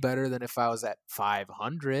way better than if I was at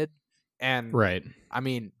 500. And I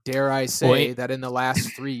mean, dare I say that in the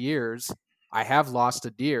last 3 years, I have lost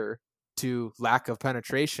a deer to lack of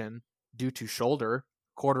penetration due to shoulder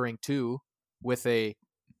quartering 2 with a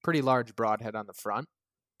pretty large broadhead on the front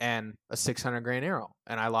and a 600 grain arrow,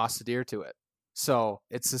 and I lost a deer to it. So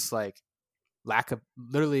it's just like lack of,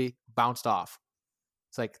 literally bounced off.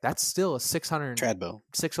 It's like, that's still a 600 trad bow,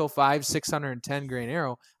 605, 610 grain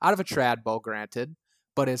arrow out of a trad bow, granted,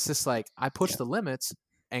 but it's just like I pushed the limits,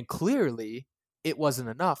 and clearly it wasn't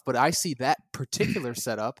enough. But I see that particular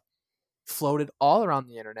setup floated all around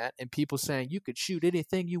the internet, and people saying you could shoot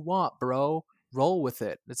anything you want, bro, roll with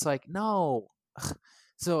it. It's like, no.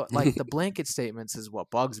 So like the blanket statements is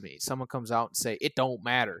what bugs me. Someone comes out and say it don't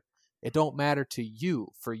matter. It don't matter to you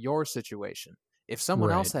for your situation. If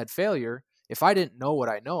someone else had failure, if I didn't know what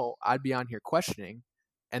I know, I'd be on here questioning,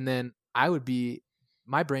 and then my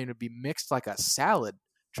brain would be mixed like a salad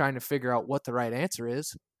trying to figure out what the right answer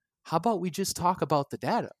is. How about we just talk about the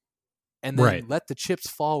data and then let the chips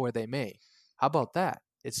fall where they may? How about that?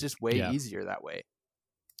 It's just way easier that way.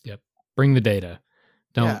 Yep. Bring the data.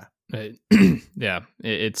 Don't.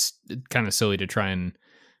 It's kind of silly to try and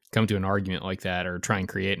come to an argument like that, or try and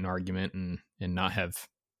create an argument and not have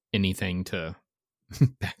anything to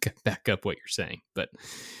back up what you're saying. But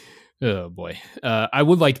oh boy, I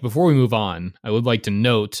would like to, before we move on, I would like to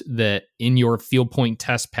note that in your Field Point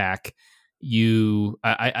test pack,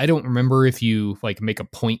 I don't remember if you like make a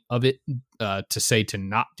point of it to say to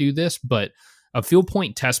not do this, but a Field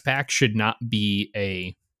Point test pack should not be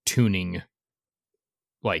a tuning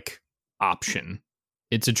like option.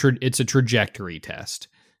 It's a trajectory test.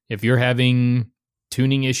 If you're having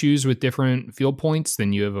tuning issues with different field points,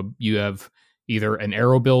 then you have either an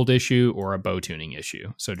arrow build issue or a bow tuning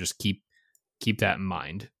issue. So just keep that in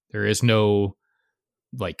mind. There is no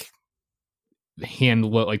like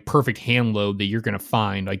perfect hand load that you're going to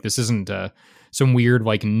find. Like, this isn't some weird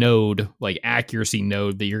like node, like accuracy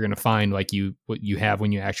node that you're going to find like what you have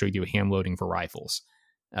when you actually do hand loading for rifles.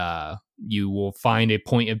 You will find a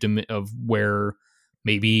point of where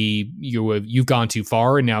maybe you've gone too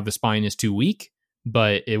far and now the spine is too weak,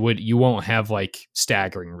 but you won't have like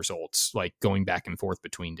staggering results, like going back and forth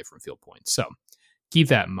between different field points. So keep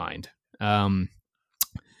that in mind.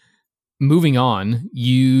 Moving on,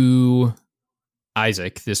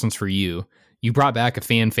 Isaac, this one's for you. You brought back a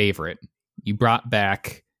fan favorite. You brought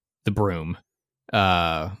back the broom.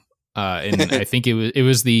 And I think it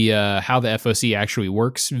was the how the FOC actually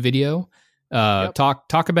works video.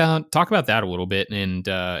 Talk about that a little bit, and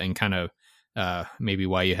kind of maybe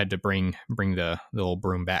why you had to bring the little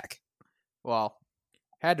broom back. Well,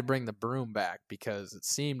 had to bring the broom back because it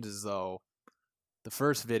seemed as though the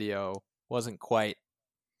first video wasn't quite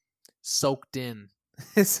soaked in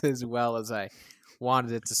as well as I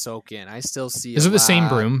wanted it to soak in. I still see. Is it the same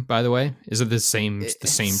broom, by the way? Is it the same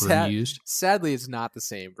broom used? Sadly, it's not the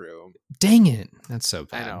same broom. Dang it! That's so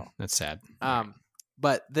bad. I know. That's sad.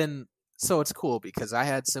 but then so it's cool because I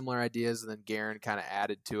had similar ideas, and then Garen kind of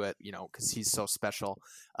added to it, because he's so special,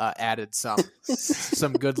 added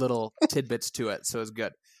some good little tidbits to it, so it's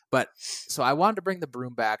good. But so I wanted to bring the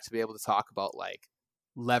broom back to be able to talk about like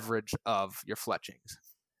leverage of your fletchings.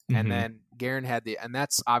 And then Garen had and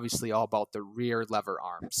that's obviously all about the rear lever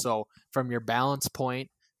arm. So from your balance point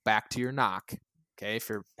back to your nock, okay, if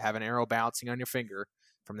you have an arrow balancing on your finger,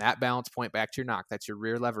 from that balance point back to your nock, that's your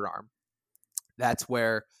rear lever arm. That's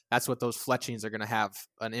what those fletchings are going to have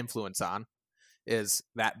an influence on, is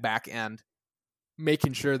that back end,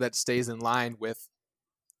 making sure that stays in line with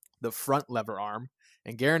the front lever arm.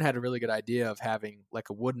 And Garen had a really good idea of having like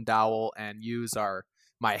a wooden dowel and use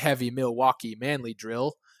my heavy Milwaukee Manly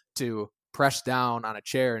drill to press down on a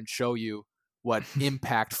chair and show you what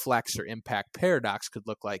impact flex or impact paradox could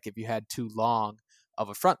look like if you had too long of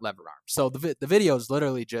a front lever arm. So the video is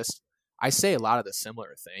literally just, I say a lot of the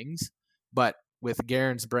similar things, but with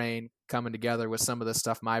Garen's brain coming together with some of the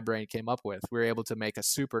stuff my brain came up with, we were able to make a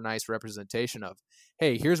super nice representation of,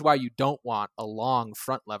 hey, here's why you don't want a long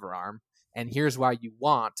front lever arm, and here's why you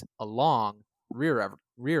want a long rear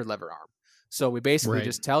lever arm. So we basically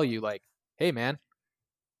just tell you like, hey man,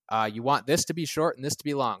 you want this to be short and this to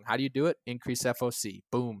be long. How do you do it? Increase FOC.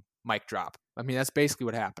 Boom. Mic drop. I mean, that's basically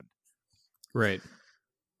what happened. Right.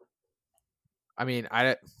 I mean,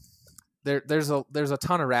 there's a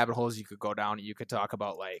ton of rabbit holes you could go down. You could talk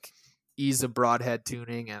about like ease of broadhead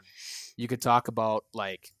tuning, and you could talk about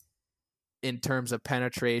like in terms of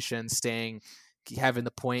penetration, having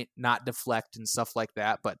the point not deflect and stuff like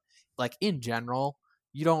that. But like in general,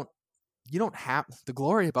 you don't have, the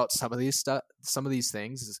glory about some of these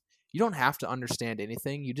things is you don't have to understand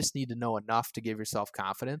anything. You just need to know enough to give yourself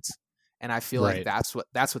confidence. And I feel like that's what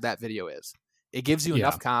that video is. It gives you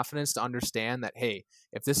enough confidence to understand that, hey,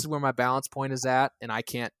 if this is where my balance point is at and I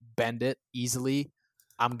can't bend it easily,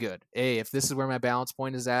 I'm good. Hey, if this is where my balance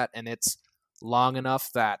point is at and it's long enough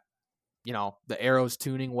that, the arrow's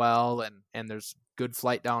tuning well and there's good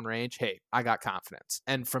flight down range, hey, I got confidence.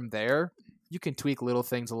 And from there, you can tweak little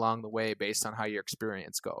things along the way based on how your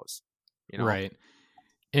experience goes. Right.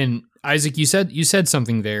 And Isaac, you said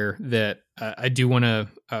something there that I do want to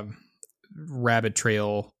rabbit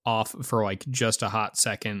trail off for like just a hot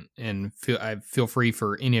second, and feel free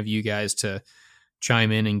for any of you guys to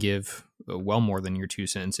chime in and give well more than your 2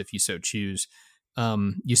 cents if you so choose.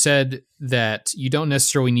 You said that you don't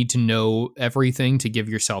necessarily need to know everything to give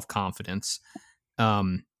yourself confidence.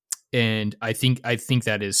 And I think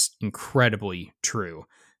that is incredibly true.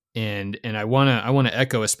 And I want to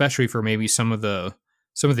echo, especially for maybe some of the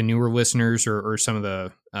newer listeners or some of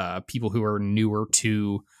the people who are newer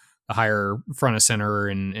to a higher front of center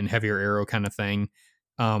and heavier arrow kind of thing.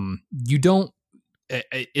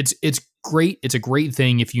 It's great. It's a great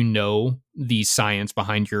thing if you know the science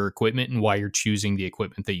behind your equipment and why you're choosing the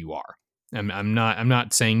equipment that you are. I'm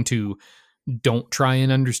not saying to don't try and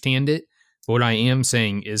understand it. What I am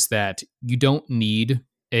saying is that you don't need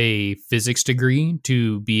a physics degree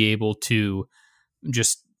to be able to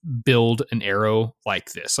just build an arrow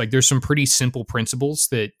like this. Like there's some pretty simple principles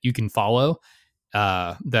that you can follow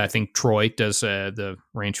that I think Troy does, the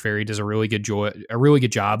Ranch Fairy does a really good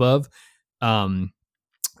job of. And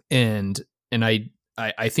I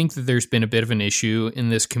think that there's been a bit of an issue in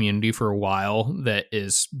this community for a while that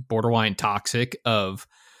is borderline toxic of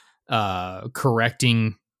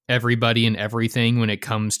correcting everybody and everything when it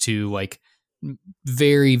comes to like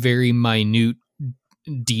very, very minute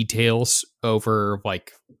details over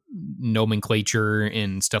like nomenclature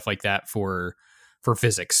and stuff like that for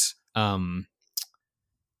physics. I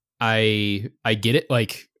get it.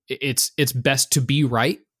 Like it's best to be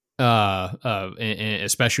right. And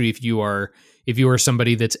especially if you are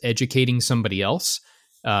somebody that's educating somebody else.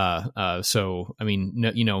 So, I mean,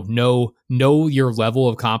 know your level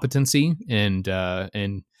of competency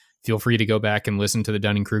and feel free to go back and listen to the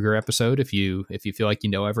Dunning-Kruger episode if you feel like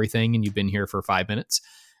you know everything and you've been here for 5 minutes.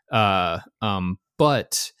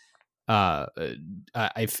 But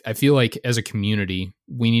I feel like as a community,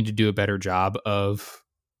 we need to do a better job of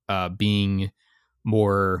being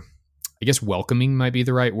more, I guess, welcoming might be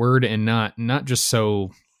the right word, and not just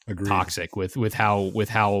so Agreed. Toxic with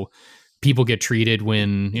how people get treated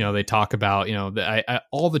when they talk about I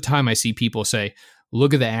all the time I see people say,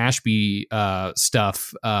 look at the Ashby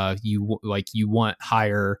stuff, you want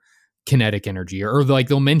higher kinetic energy, or like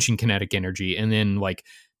they'll mention kinetic energy, and then like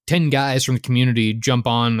 10 guys from the community jump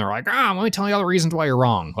on, they're like, let me tell you all the reasons why you're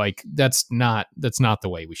wrong. Like that's not the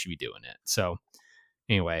way we should be doing it. So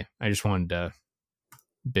anyway, I just wanted to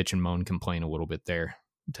bitch and moan, complain a little bit there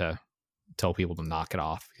to tell people to knock it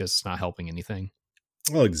off because it's not helping anything.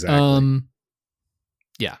 Well, exactly.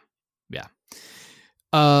 Yeah.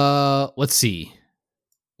 Let's see.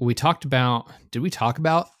 Did we talk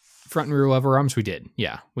about front and rear lever arms? We did.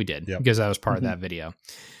 Yeah, we did. Yep. Because that was part of that video.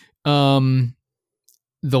 The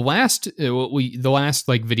last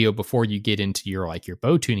like video before you get into your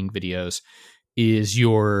bow tuning videos is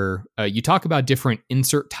you talk about different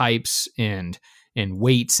insert types and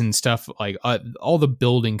weights and stuff, like all the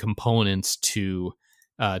building components to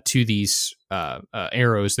these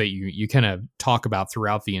arrows that you kind of talk about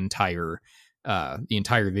throughout the entire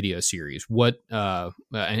video series. What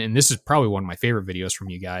and this is probably one of my favorite videos from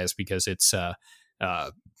you guys, because it's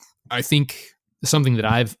I think something that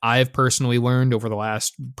I've personally learned over the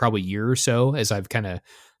last probably year or so, as I've kind of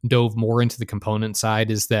dove more into the component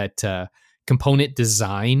side, is that component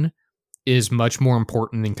design is much more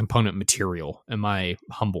important than component material, in my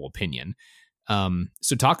humble opinion.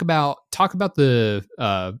 So talk about the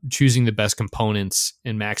choosing the best components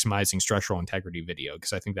and maximizing structural integrity video,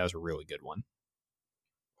 because I think that was a really good one.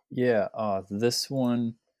 Yeah, this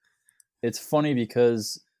one, it's funny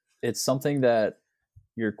because it's something that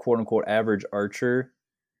your quote unquote average archer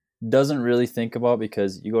doesn't really think about,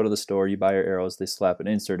 because you go to the store, you buy your arrows, they slap an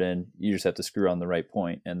insert in, you just have to screw on the right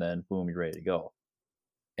point, and then boom, you're ready to go.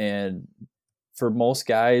 And for most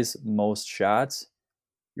guys, most shots,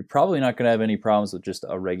 you're probably not going to have any problems with just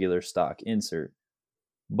a regular stock insert.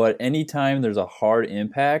 But anytime there's a hard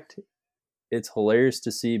impact, it's hilarious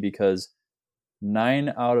to see, because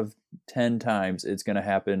 9 out of 10 times it's going to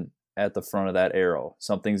happen at the front of that arrow.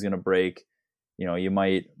 Something's going to break. You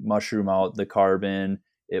might mushroom out the carbon.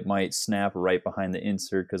 It might snap right behind the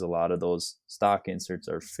insert, because a lot of those stock inserts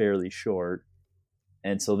are fairly short.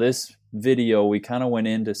 And so this video, we kind of went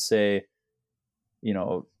in to say,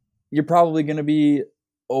 you're probably going to be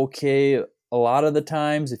okay a lot of the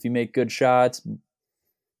times if you make good shots.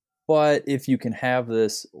 But if you can have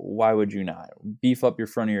this, why would you not? Beef up your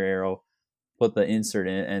front of your arrow, put the insert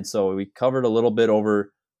in. And so we covered a little bit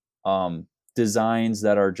over designs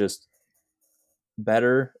that are just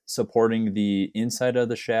better. Supporting the inside of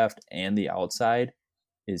the shaft and the outside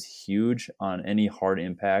is huge on any hard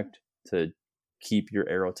impact to keep your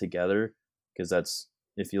arrow together, because that's,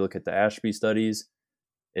 if you look at the Ashby studies,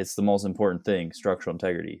 it's the most important thing, structural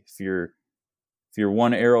integrity. If your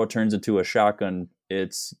one arrow turns into a shotgun,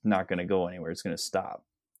 it's not going to go anywhere. It's going to stop.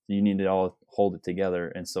 You need to all hold it together.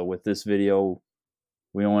 And so with this video,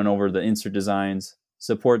 we went over the insert designs,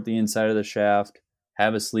 support the inside of the shaft,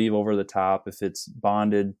 have a sleeve over the top. If it's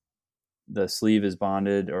bonded, the sleeve is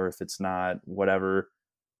bonded, or if it's not, whatever.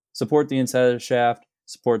 Support the inside of the shaft,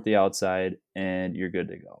 support the outside, and you're good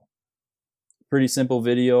to go. Pretty simple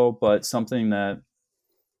video, but something that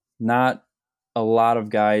not a lot of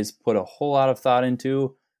guys put a whole lot of thought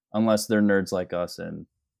into, unless they're nerds like us and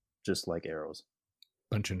just like arrows.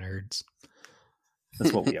 Bunch of nerds.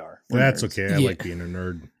 That's what we are. That's nerds. okay. I like being a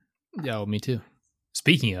nerd. Yeah, well, me too.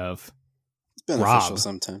 Speaking of, it's beneficial Rob,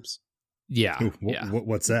 sometimes. Yeah. Ooh, yeah.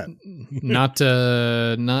 What's that? Not.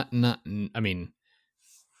 I mean,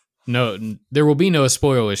 no. There will be no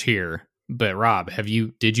spoilers here. But Rob,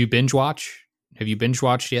 did you binge watch? Have you binge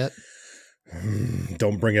watched yet?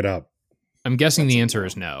 Don't bring it up. I'm guessing the answer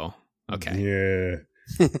is no. Okay.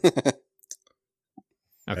 Yeah.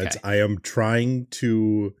 Okay. I am trying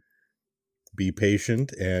to be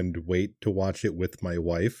patient and wait to watch it with my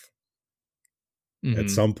wife. Mm-hmm. At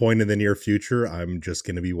some point in the near future, I'm just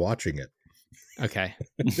going to be watching it. Okay.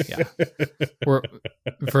 Yeah.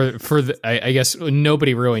 I guess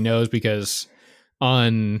nobody really knows, because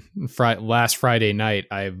on last Friday night,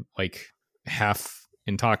 I half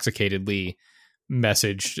intoxicatedly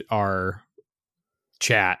messaged our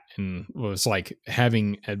chat and was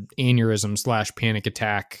having an aneurysm / panic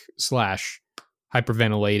attack /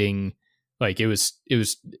 hyperventilating. It was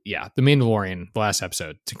The Mandalorian, the last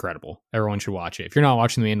episode. It's incredible. Everyone should watch it. If you're not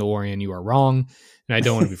watching The Mandalorian, you are wrong, and I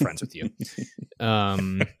don't want to be friends with you.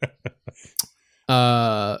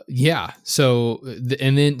 Yeah. So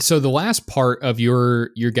the last part of your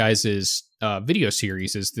guys's video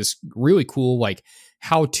series is this really cool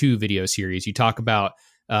how-to video series. You talk about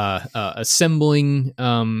assembling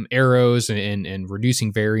arrows and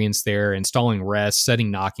reducing variance there, installing rests, setting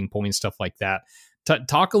knocking points, stuff like that.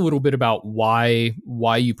 Talk a little bit about why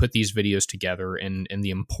you put these videos together and the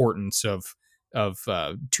importance of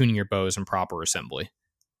tuning your bows and proper assembly.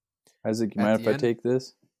 Isaac, you mind if I take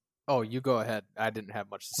this? Oh, you go ahead. I didn't have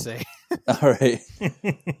much to say. All right.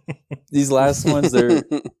 These last ones,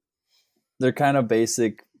 they're kind of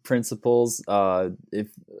basic principles. If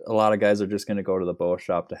a lot of guys are just going to go to the bow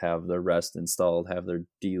shop to have their rest installed, have their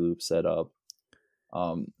D-loop set up.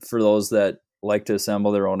 For those that like to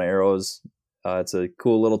assemble their own arrows, it's a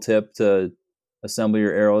cool little tip to assemble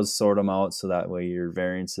your arrows, sort them out so that way your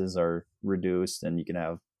variances are reduced, and you can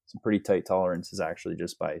have some pretty tight tolerances actually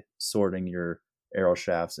just by sorting your arrow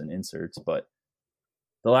shafts and inserts. But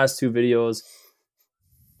the last 2 videos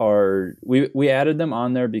are, we added them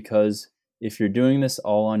on there because if you're doing this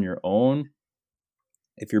all on your own,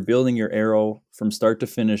 if you're building your arrow from start to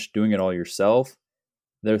finish, doing it all yourself,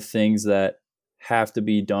 there are things that have to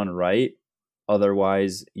be done right.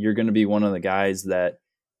 Otherwise, you're going to be one of the guys that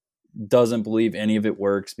doesn't believe any of it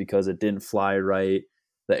works because it didn't fly right,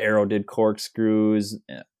 the arrow did corkscrews,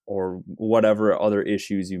 or whatever other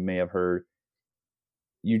issues you may have heard.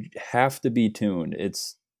 You have to be tuned.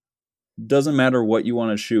 It's doesn't matter what you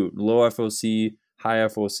want to shoot, low FOC, high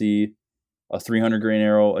FOC, a 300 grain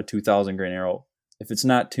arrow, a 2000 grain arrow. If it's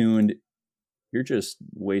not tuned, you're just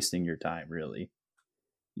wasting your time, really.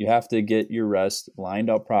 You have to get your rest lined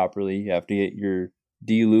up properly. You have to get your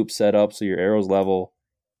D-loop set up so your arrow's level.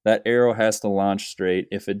 That arrow has to launch straight.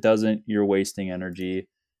 If it doesn't, you're wasting energy,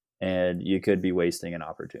 and you could be wasting an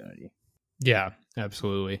opportunity. Yeah,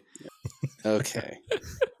 absolutely. Okay.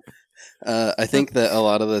 I think that a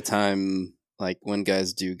lot of the time, like when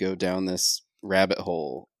guys do go down this rabbit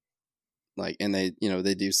hole, like, and they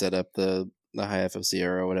do set up the high FOC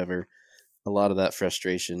arrow or whatever, a lot of that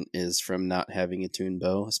frustration is from not having a tuned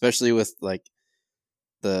bow, especially with like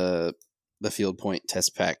the field point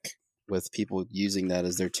test pack, with people using that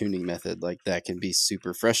as their tuning method. Like, that can be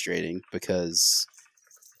super frustrating because,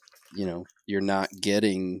 you're not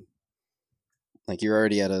getting, like, you're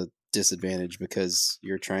already at a disadvantage because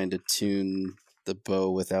you're trying to tune the bow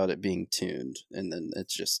without it being tuned, and then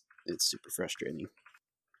it's super frustrating.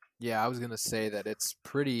 Yeah, I was gonna say that it's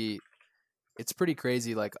pretty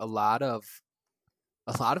crazy. Like, a lot of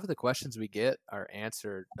the questions we get are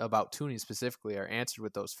answered about tuning specifically are answered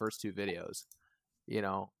with those first 2 videos,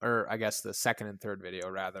 or I guess the second and third video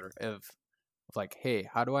rather, of like, hey,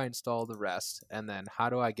 how do I install the rest, and then how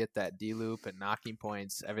do I get that D loop and knocking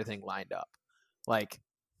points, everything lined up. Like,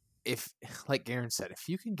 if, like Garen said, if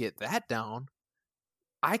you can get that down,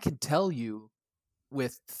 I can tell you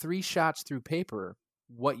with 3 shots through paper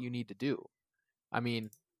what you need to do. I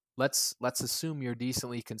mean, let's assume you're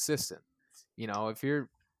decently consistent. If you're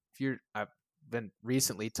I've been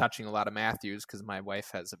recently touching a lot of Matthews because my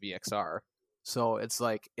wife has a VXR, so it's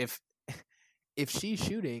like if she's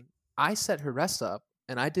shooting, I set her rest up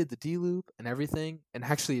and I did the D loop and everything. And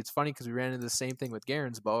actually, it's funny because we ran into the same thing with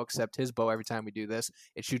Garen's bow, except his bow, every time we do this,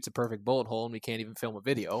 it shoots a perfect bullet hole and we can't even film a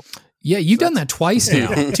video. Yeah, you've done that twice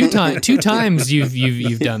now. Two times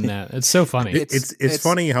you've done that. It's so funny. It's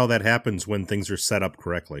funny how that happens when things are set up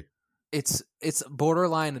correctly. It's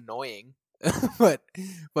borderline annoying, but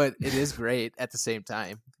it is great at the same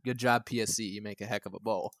time. Good job, PSC. You make a heck of a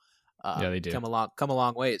bow. Yeah, they do. Come a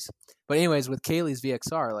long ways. But anyways, with Kaylee's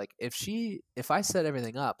VXR, like, if I set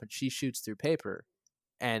everything up and she shoots through paper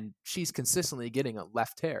and she's consistently getting a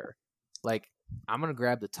left hair, like, I'm going to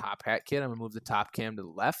grab the top hat kit, I'm going to move the top cam to the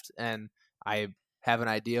left, and I have an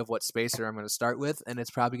idea of what spacer I'm going to start with, and it's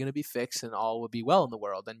probably going to be fixed and all will be well in the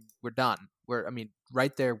world, and we're done.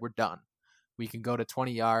 Right there, we're done. We can go to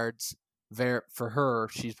 20 yards. For her,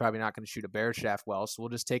 she's probably not going to shoot a bear shaft well, so we'll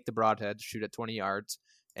just take the broadhead, shoot at 20 yards,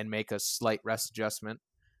 and make a slight rest adjustment,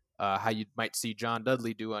 how you might see John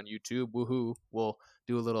Dudley do on YouTube. Woohoo! We'll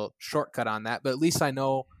do a little shortcut on that, but at least I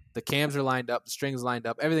know the cams are lined up, the strings lined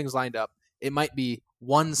up, everything's lined up. It might be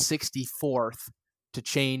 1/64th to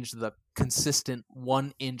change the consistent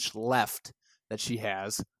 1 inch left that she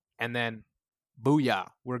has, and then booyah,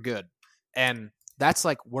 we're good. And that's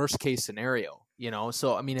like worst case scenario,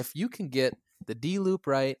 So, I mean, if you can get the D loop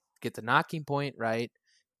right, get the knocking point right,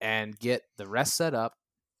 and get the rest set up,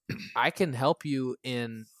 I can help you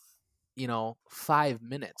in, 5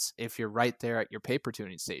 minutes if you're right there at your paper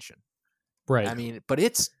tuning station. Right. I mean, but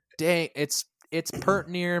it's pert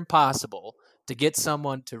near impossible to get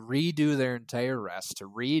someone to redo their entire rest, to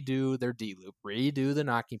redo their D loop, redo the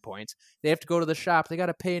knocking points. They have to go to the shop. They got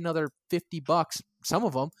to pay another $50. Some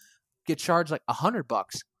of them get charged like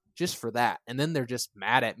 $100 just for that, and then they're just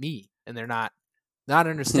mad at me, and they're not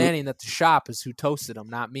understanding that the shop is who toasted them,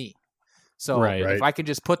 not me. So if I can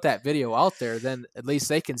just put that video out there, then at least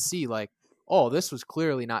they can see, like, oh, this was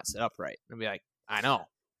clearly not set up right. And be like, I know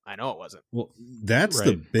it wasn't. Well, that's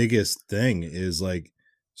the biggest thing is, like,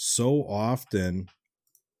 so often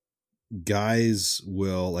guys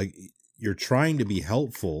will, like, you're trying to be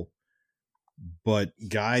helpful, but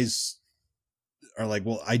guys are like,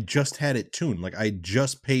 well, I just had it tuned. Like, I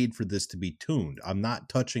just paid for this to be tuned. I'm not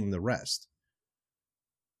touching the rest.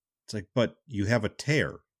 It's like, but you have a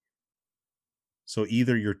tear. So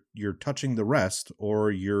either you're touching the rest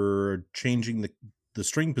or you're changing the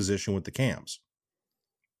string position with the cams.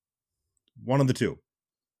 one of the two.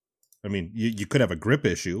 I mean, you could have a grip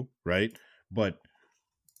issue, right? But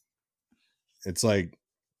it's like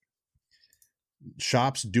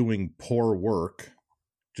shops doing poor work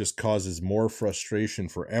just causes more frustration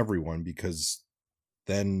for everyone, because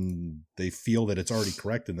then they feel that it's already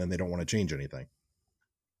correct and then they don't want to change anything.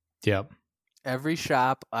 Yep. Every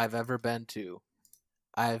shop I've ever been to,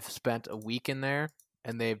 I've spent a week in there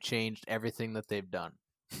and they've changed everything that they've done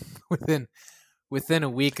within a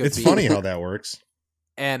week of It's funny how that works.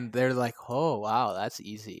 And they're like, oh, wow, that's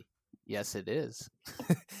easy. Yes, it is.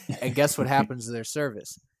 And guess what happens to their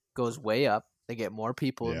service? Goes way up. They get more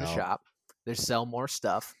people in the shop. They sell more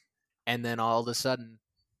stuff. And then all of a sudden,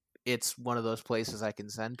 it's one of those places I can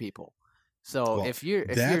send people. So if you're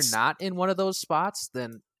not in one of those spots,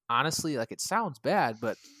 then honestly, like, it sounds bad,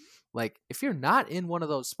 but like, if you're not in one of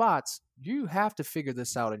those spots, you have to figure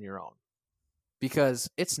this out on your own, because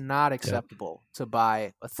it's not acceptable to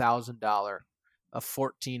buy $1,000, a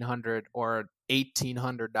 $1,400 or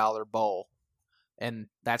 $1,800 bowl, and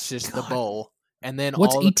that's just the bowl. And then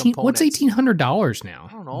what's all the components. What's $1,800 now?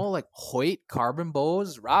 I don't know, like Hoyt carbon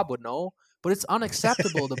bows. Rob would know, but it's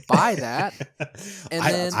unacceptable to buy that and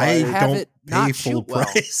then have it not shoot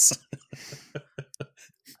well.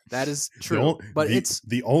 That is true, it's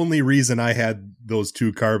the only reason I had those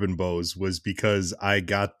 2 carbon bows was because I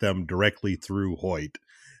got them directly through Hoyt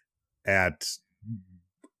at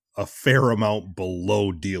a fair amount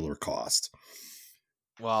below dealer cost.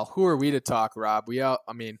 Well, who are we to talk, Rob?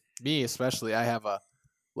 Me especially. I have a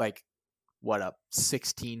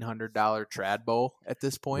 $1,600 trad bow at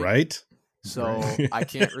this point, right? So I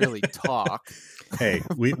can't really talk. Hey,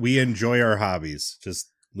 we enjoy our hobbies.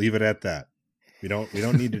 Just leave it at that. We don't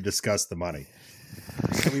need to discuss the money.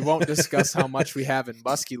 We won't discuss how much we have in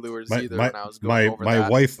musky lures either. When I was going over my that.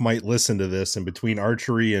 wife might listen to this, and between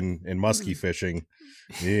archery and musky fishing,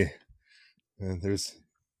 there's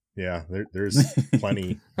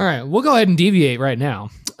plenty. All right, we'll go ahead and deviate right now.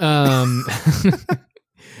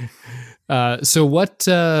 So what?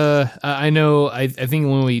 I know. I think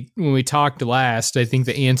when we talked last, I think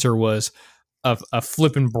the answer was a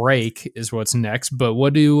flip and break is what's next. But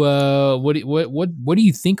what do you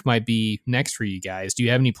think might be next for you guys? Do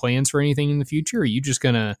you have any plans for anything in the future? Or are you just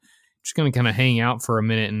gonna kind of hang out for a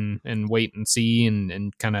minute and wait and see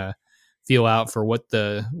and kind of feel out for what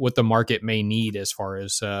the market may need as far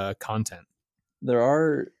as content? There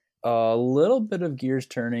are a little bit of gears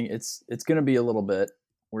turning. It's going to be a little bit.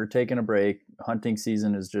 We're taking a break. Hunting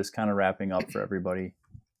season is just kind of wrapping up for everybody.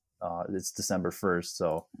 It's December 1st,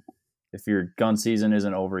 so if your gun season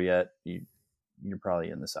isn't over yet, you're probably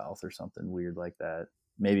in the South or something weird like that.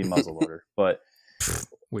 Maybe muzzleloader, but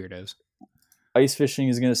weirdos. Ice fishing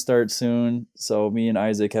is going to start soon, so me and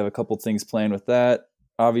Isaac have a couple things planned with that.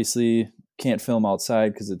 Obviously, can't film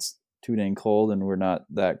outside because it's too dang cold, and we're not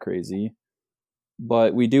that crazy.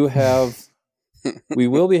 But we do have, we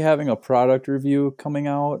will be having a product review coming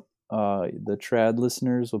out. The trad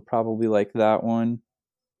listeners will probably like that one,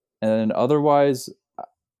 and otherwise,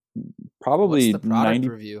 probably what's the product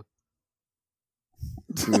review?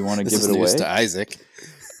 Do we want to give it news away to Isaac?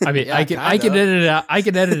 I mean, I can edit it out. I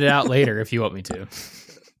can edit it out later if you want me to.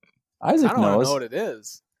 Isaac I don't knows know what it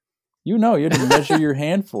is. You know, you had to measure your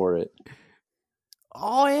hand for it.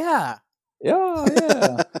 Oh yeah,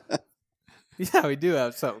 yeah. Yeah, we do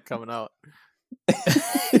have something coming out.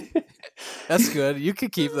 That's good. You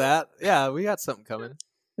could keep that. Yeah, we got something coming.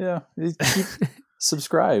 Yeah,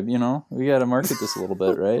 subscribe. You know, we got to market this a little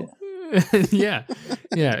bit, right? yeah.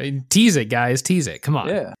 Tease it, guys. Tease it. Come on.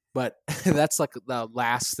 Yeah. But that's like the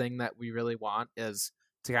last thing that we really want is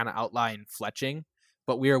to kind of outline fletching.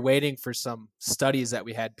 But we are waiting for some studies that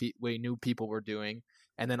we knew people were doing,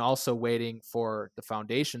 and then also waiting for the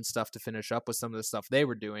foundation stuff to finish up with some of the stuff they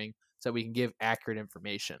were doing so we can give accurate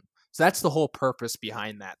information. So that's the whole purpose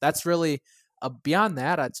behind that. That's really beyond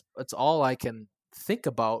that. It's all I can think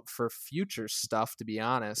about for future stuff, to be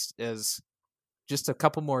honest, is just a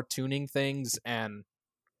couple more tuning things and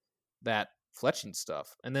that fletching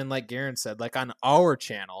stuff. And then like Garen said, like on our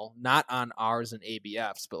channel, not on ours and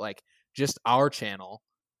ABF's, but like just our channel,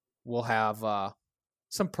 we'll have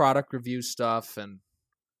some product review stuff and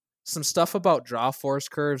some stuff about draw force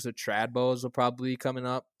curves with trad bows will probably be coming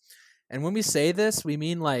up. And when we say this, we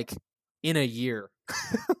mean like in a year.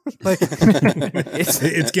 Like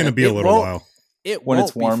it's going to be a little while. When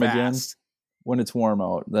it's warm again, when it's warm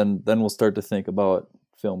out, then we'll start to think about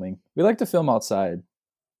filming. We like to film outside,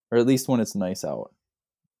 or at least when it's nice out.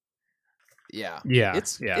 Yeah.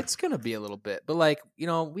 It's going to be a little bit, but like, you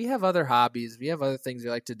know, we have other hobbies. We have other things we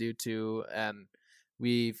like to do too. And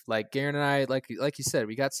we've like Garen and I, like you said,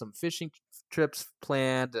 we got some fishing trips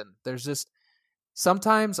planned, and there's just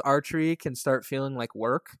sometimes archery can start feeling like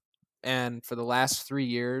work. And for the last 3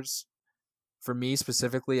 years, for me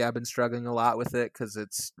specifically, I've been struggling a lot with it because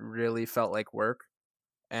it's really felt like work.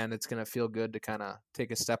 And it's going to feel good to kind of take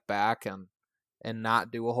a step back and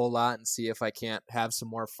not do a whole lot and see if I can't have some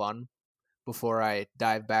more fun before I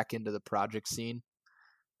dive back into the project scene.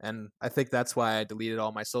 And I think that's why I deleted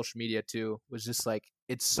all my social media too, was just like,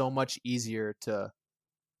 it's so much easier to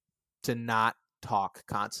not talk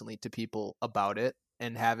constantly to people about it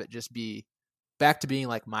and have it just be back to being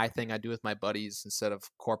like my thing I do with my buddies instead of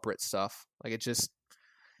corporate stuff. Like, it just,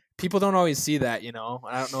 people don't always see that, you know.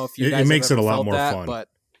 I don't know if you guys it makes have it ever a lot felt more that, fun.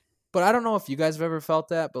 But I don't know if you guys have ever felt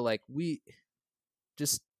that, but like we've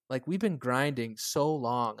been grinding so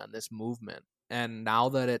long on this movement, and now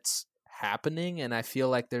that it's happening and I feel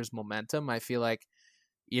like there's momentum, I feel like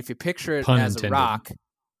if you picture it as a rock,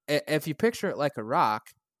 if you picture it like a rock,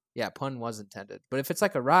 yeah, pun was intended. But if it's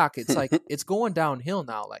like a rock, it's like it's going downhill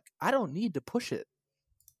now. Like, I don't need to push it.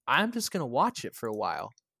 I'm just going to watch it for a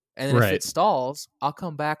while. And then if it stalls, I'll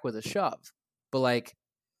come back with a shove. But like,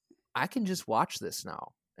 I can just watch this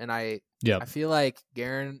now. And I feel like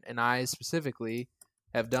Garen and I specifically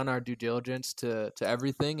have done our due diligence to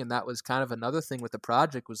everything. And that was kind of another thing with the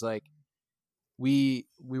project, was like, we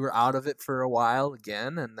were out of it for a while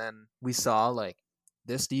again. And then we saw like,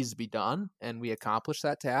 this needs to be done. And we accomplished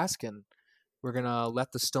that task. And we're going to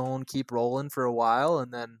let the stone keep rolling for a while.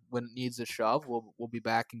 And then when it needs a shove, we'll be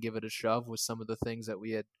back and give it a shove with some of the things that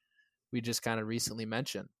we just kind of recently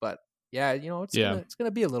mentioned. But yeah, you know, it's going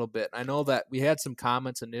to be a little bit. I know that we had some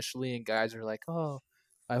comments initially and guys are like, oh,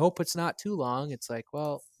 I hope it's not too long. It's like,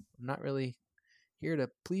 well, I'm not really here to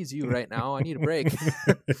please you right now. I need a break.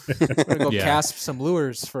 I'm going to go cast some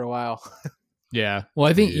lures for a while. Yeah. Well,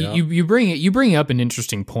 I think you bring up an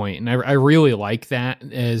interesting point, and I really like that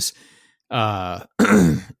as,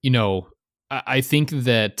 you know, I think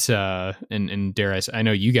that, and dare I say, I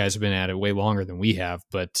know you guys have been at it way longer than we have,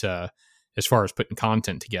 but, as far as putting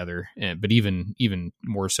content together, but even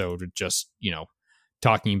more so to just, you know,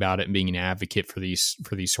 talking about it and being an advocate for these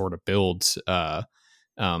sort of builds. But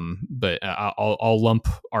I'll lump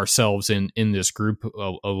ourselves in this group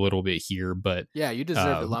a little bit here. But yeah, you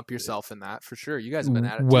deserve to lump yourself in that for sure. You guys have been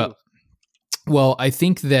at it too. Well, I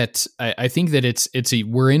think that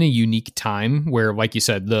we're in a unique time where, like you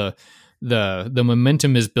said, the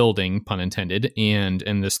momentum is building, pun intended, and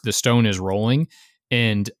the stone is rolling.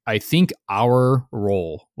 And I think our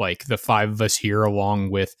role, like the five of us here, along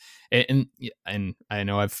with, and I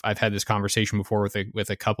know I've had this conversation before with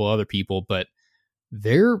a couple other people, but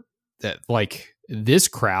they're that like this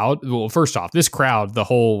crowd. Well, first off, this crowd, the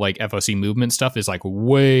whole like FOC movement stuff is like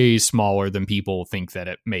way smaller than people think that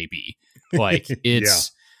it may be. Like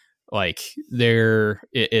it's like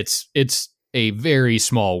it's a very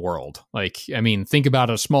small world. Like, I mean, think about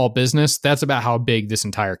a small business. That's about how big this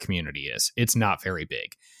entire community is. It's not very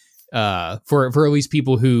big. For at least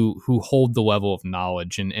people who hold the level of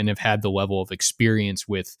knowledge and have had the level of experience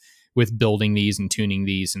with building these and tuning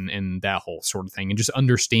these and that whole sort of thing, and just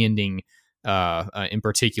understanding in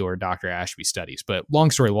particular Dr. Ashby studies. But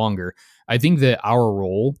long story longer, I think that our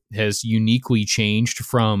role has uniquely changed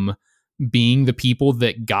from being the people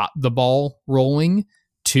that got the ball rolling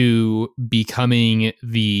to becoming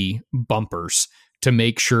the bumpers to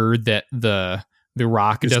make sure that the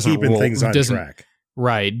rock just doesn't keeping roll, things on doesn't, track.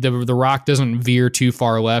 Right. The rock doesn't veer too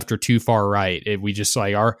far left or too far right. We just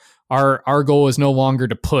like our goal is no longer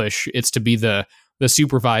to push. It's to be the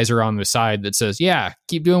supervisor on the side that says, yeah,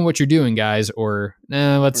 keep doing what you're doing, guys. Or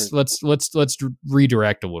let's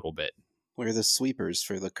redirect a little bit. We're the sweepers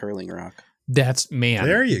for the curling rock. That's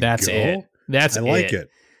there you that's go. it. That's I like it.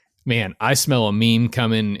 Man, I smell a meme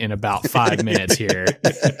coming in about 5 minutes here.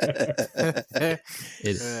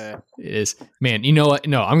 It is. Man, you know what?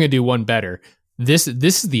 No, I'm going to do one better. This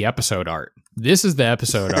is the episode art. This is the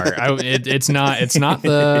episode art. It's not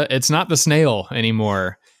the snail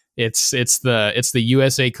anymore. It's the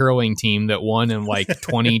USA curling team that won in like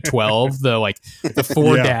 2012. The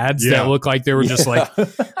four dads that look like they were just like,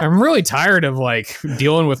 I'm really tired of like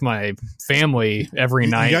dealing with my family every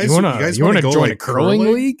night. You want to join like a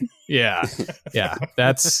curling league? Yeah.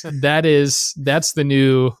 That's the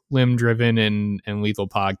new Limb Driven and Lethal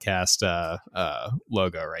Podcast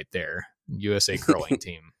logo right there. USA curling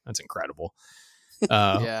team. That's incredible.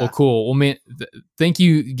 Well, cool. Well, man, thank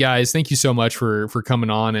you guys. Thank you so much for coming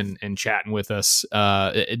on and chatting with us.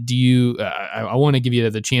 Do you, I want to give you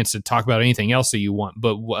the chance to talk about anything else that you want,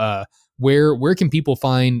 but, where can people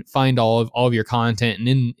find all of your content,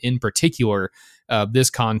 and in particular, this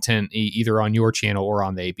content either on your channel or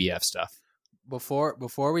on the ABF stuff?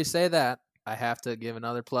 Before we say that, I have to give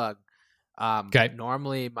another plug. Okay.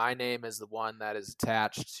 Normally, my name is the one that is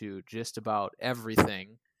attached to just about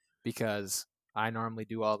everything because I normally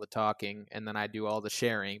do all the talking and then I do all the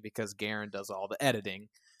sharing because Garen does all the editing.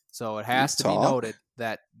 So it has to be noted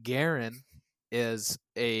that Garen is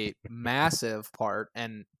a massive part,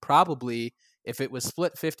 and probably if it was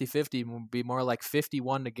split 50-50, it would be more like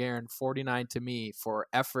 51 to Garen, 49 to me for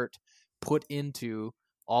effort put into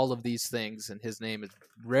all of these things, and his name is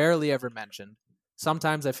rarely ever mentioned.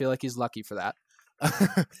 Sometimes I feel like he's lucky for that.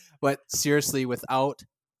 But seriously, without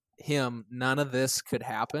him, none of this could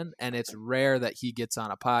happen, and it's rare that he gets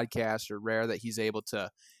on a podcast or rare that he's able to,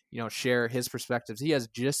 share his perspectives. He has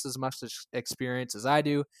just as much experience as I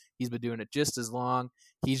do. He's been doing it just as long.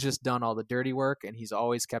 He's just done all the dirty work, and he's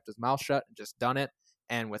always kept his mouth shut and just done it.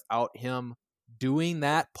 And without him doing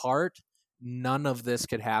that part, none of this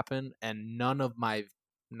could happen, and none of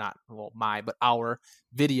our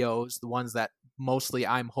videos, the ones that mostly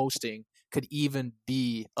I'm hosting, could even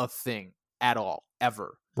be a thing at all,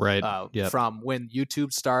 ever. Right. From when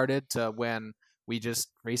YouTube started to when we just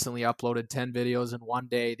recently uploaded 10 videos in one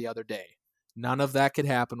day the other day. None of that could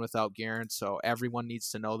happen without Garen, so everyone needs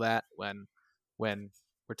to know that when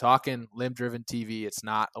we're talking Limb Driven TV, it's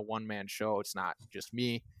not a one-man show. It's not just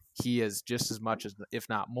me. He is just as much as, if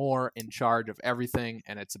not more, in charge of everything,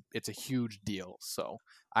 and it's a huge deal. So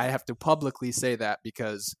I have to publicly say that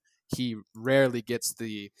because he rarely gets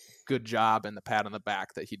the good job and the pat on the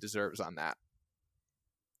back that he deserves on that.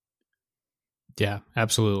 Yeah,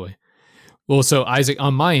 absolutely. Well, so Isaac,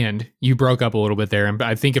 on my end, you broke up a little bit there, and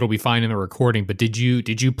I think it'll be fine in the recording. But did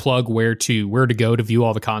you plug where to go to view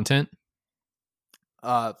all the content?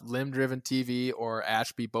 Limb Driven TV or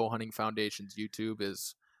Ashby Bowhunting Foundation's YouTube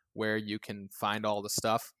is where you can find all the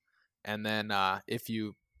stuff. And then if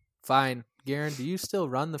you find Garen, do you still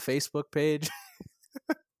run the Facebook page?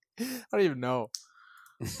 I don't even know.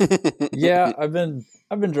 Yeah, I've been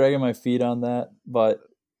dragging my feet on that, but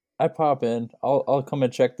I pop in. I'll come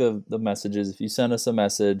and check the messages. If you send us a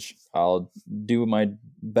message, I'll do my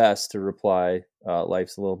best to reply.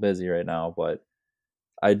 Life's a little busy right now, but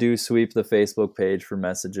I do sweep the Facebook page for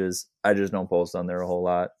messages. I just don't post on there a whole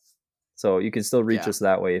lot. So you can still reach us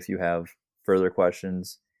that way if you have further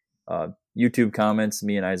questions. YouTube comments,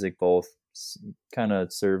 me and Isaac both kind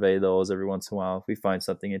of survey those every once in a while. If we find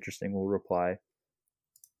something interesting, we'll reply.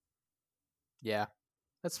 Yeah,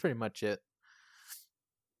 that's pretty much it.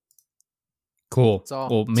 Cool. That's all,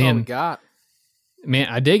 well, that's all we got. Man,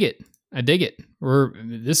 I dig it.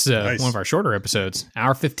 This is nice. One of our shorter episodes.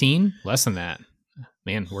 Hour 15, less than that.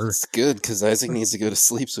 Man, it's good because Isaac needs to go to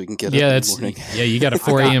sleep so we can get up in the morning. Yeah, you got a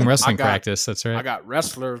 4 a.m. wrestling practice. That's right. I got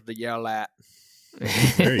wrestlers to yell at.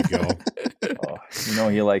 There you go.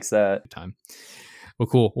 He likes that. Time. Well,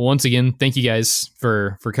 cool. Well, once again, thank you guys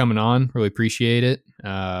for coming on. Really appreciate it.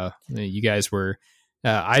 You guys were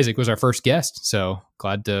Isaac was our first guest, so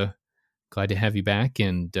glad to have you back.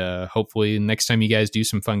 And hopefully, next time you guys do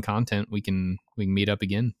some fun content, we can meet up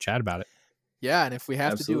again, chat about it. Yeah, and if we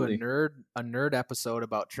have to do a nerd episode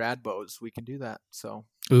about trad bows, we can do that. So,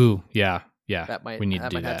 ooh, yeah, that might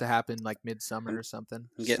have to happen like midsummer or something.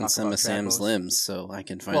 I'm getting some of Sam's limbs, so I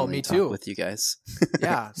can finally talk with you guys.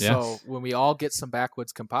 Yeah, so when we all get some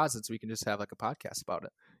backwoods composites, we can just have like a podcast about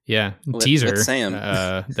it. Yeah, teaser. With Sam.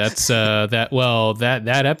 That's that. Well, that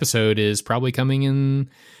episode is probably coming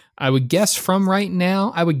in. I would guess from right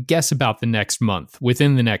now. I would guess about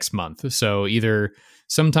within the next month. So either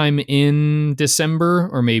sometime in December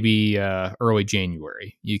or maybe early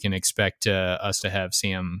January, you can expect us to have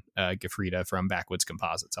Sam Gafrida from Backwoods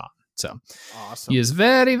Composites on. So awesome. He is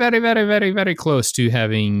very, very, very, very, very close to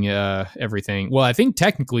having everything. Well, I think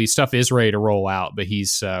technically stuff is ready to roll out, but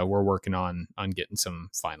we're working on getting some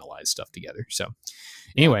finalized stuff together. So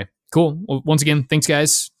anyway, cool. Well, once again, thanks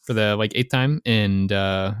guys for the 8th time. And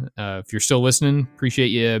if you're still listening, appreciate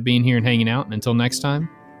you being here and hanging out. And until next time,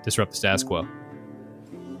 disrupt the status quo.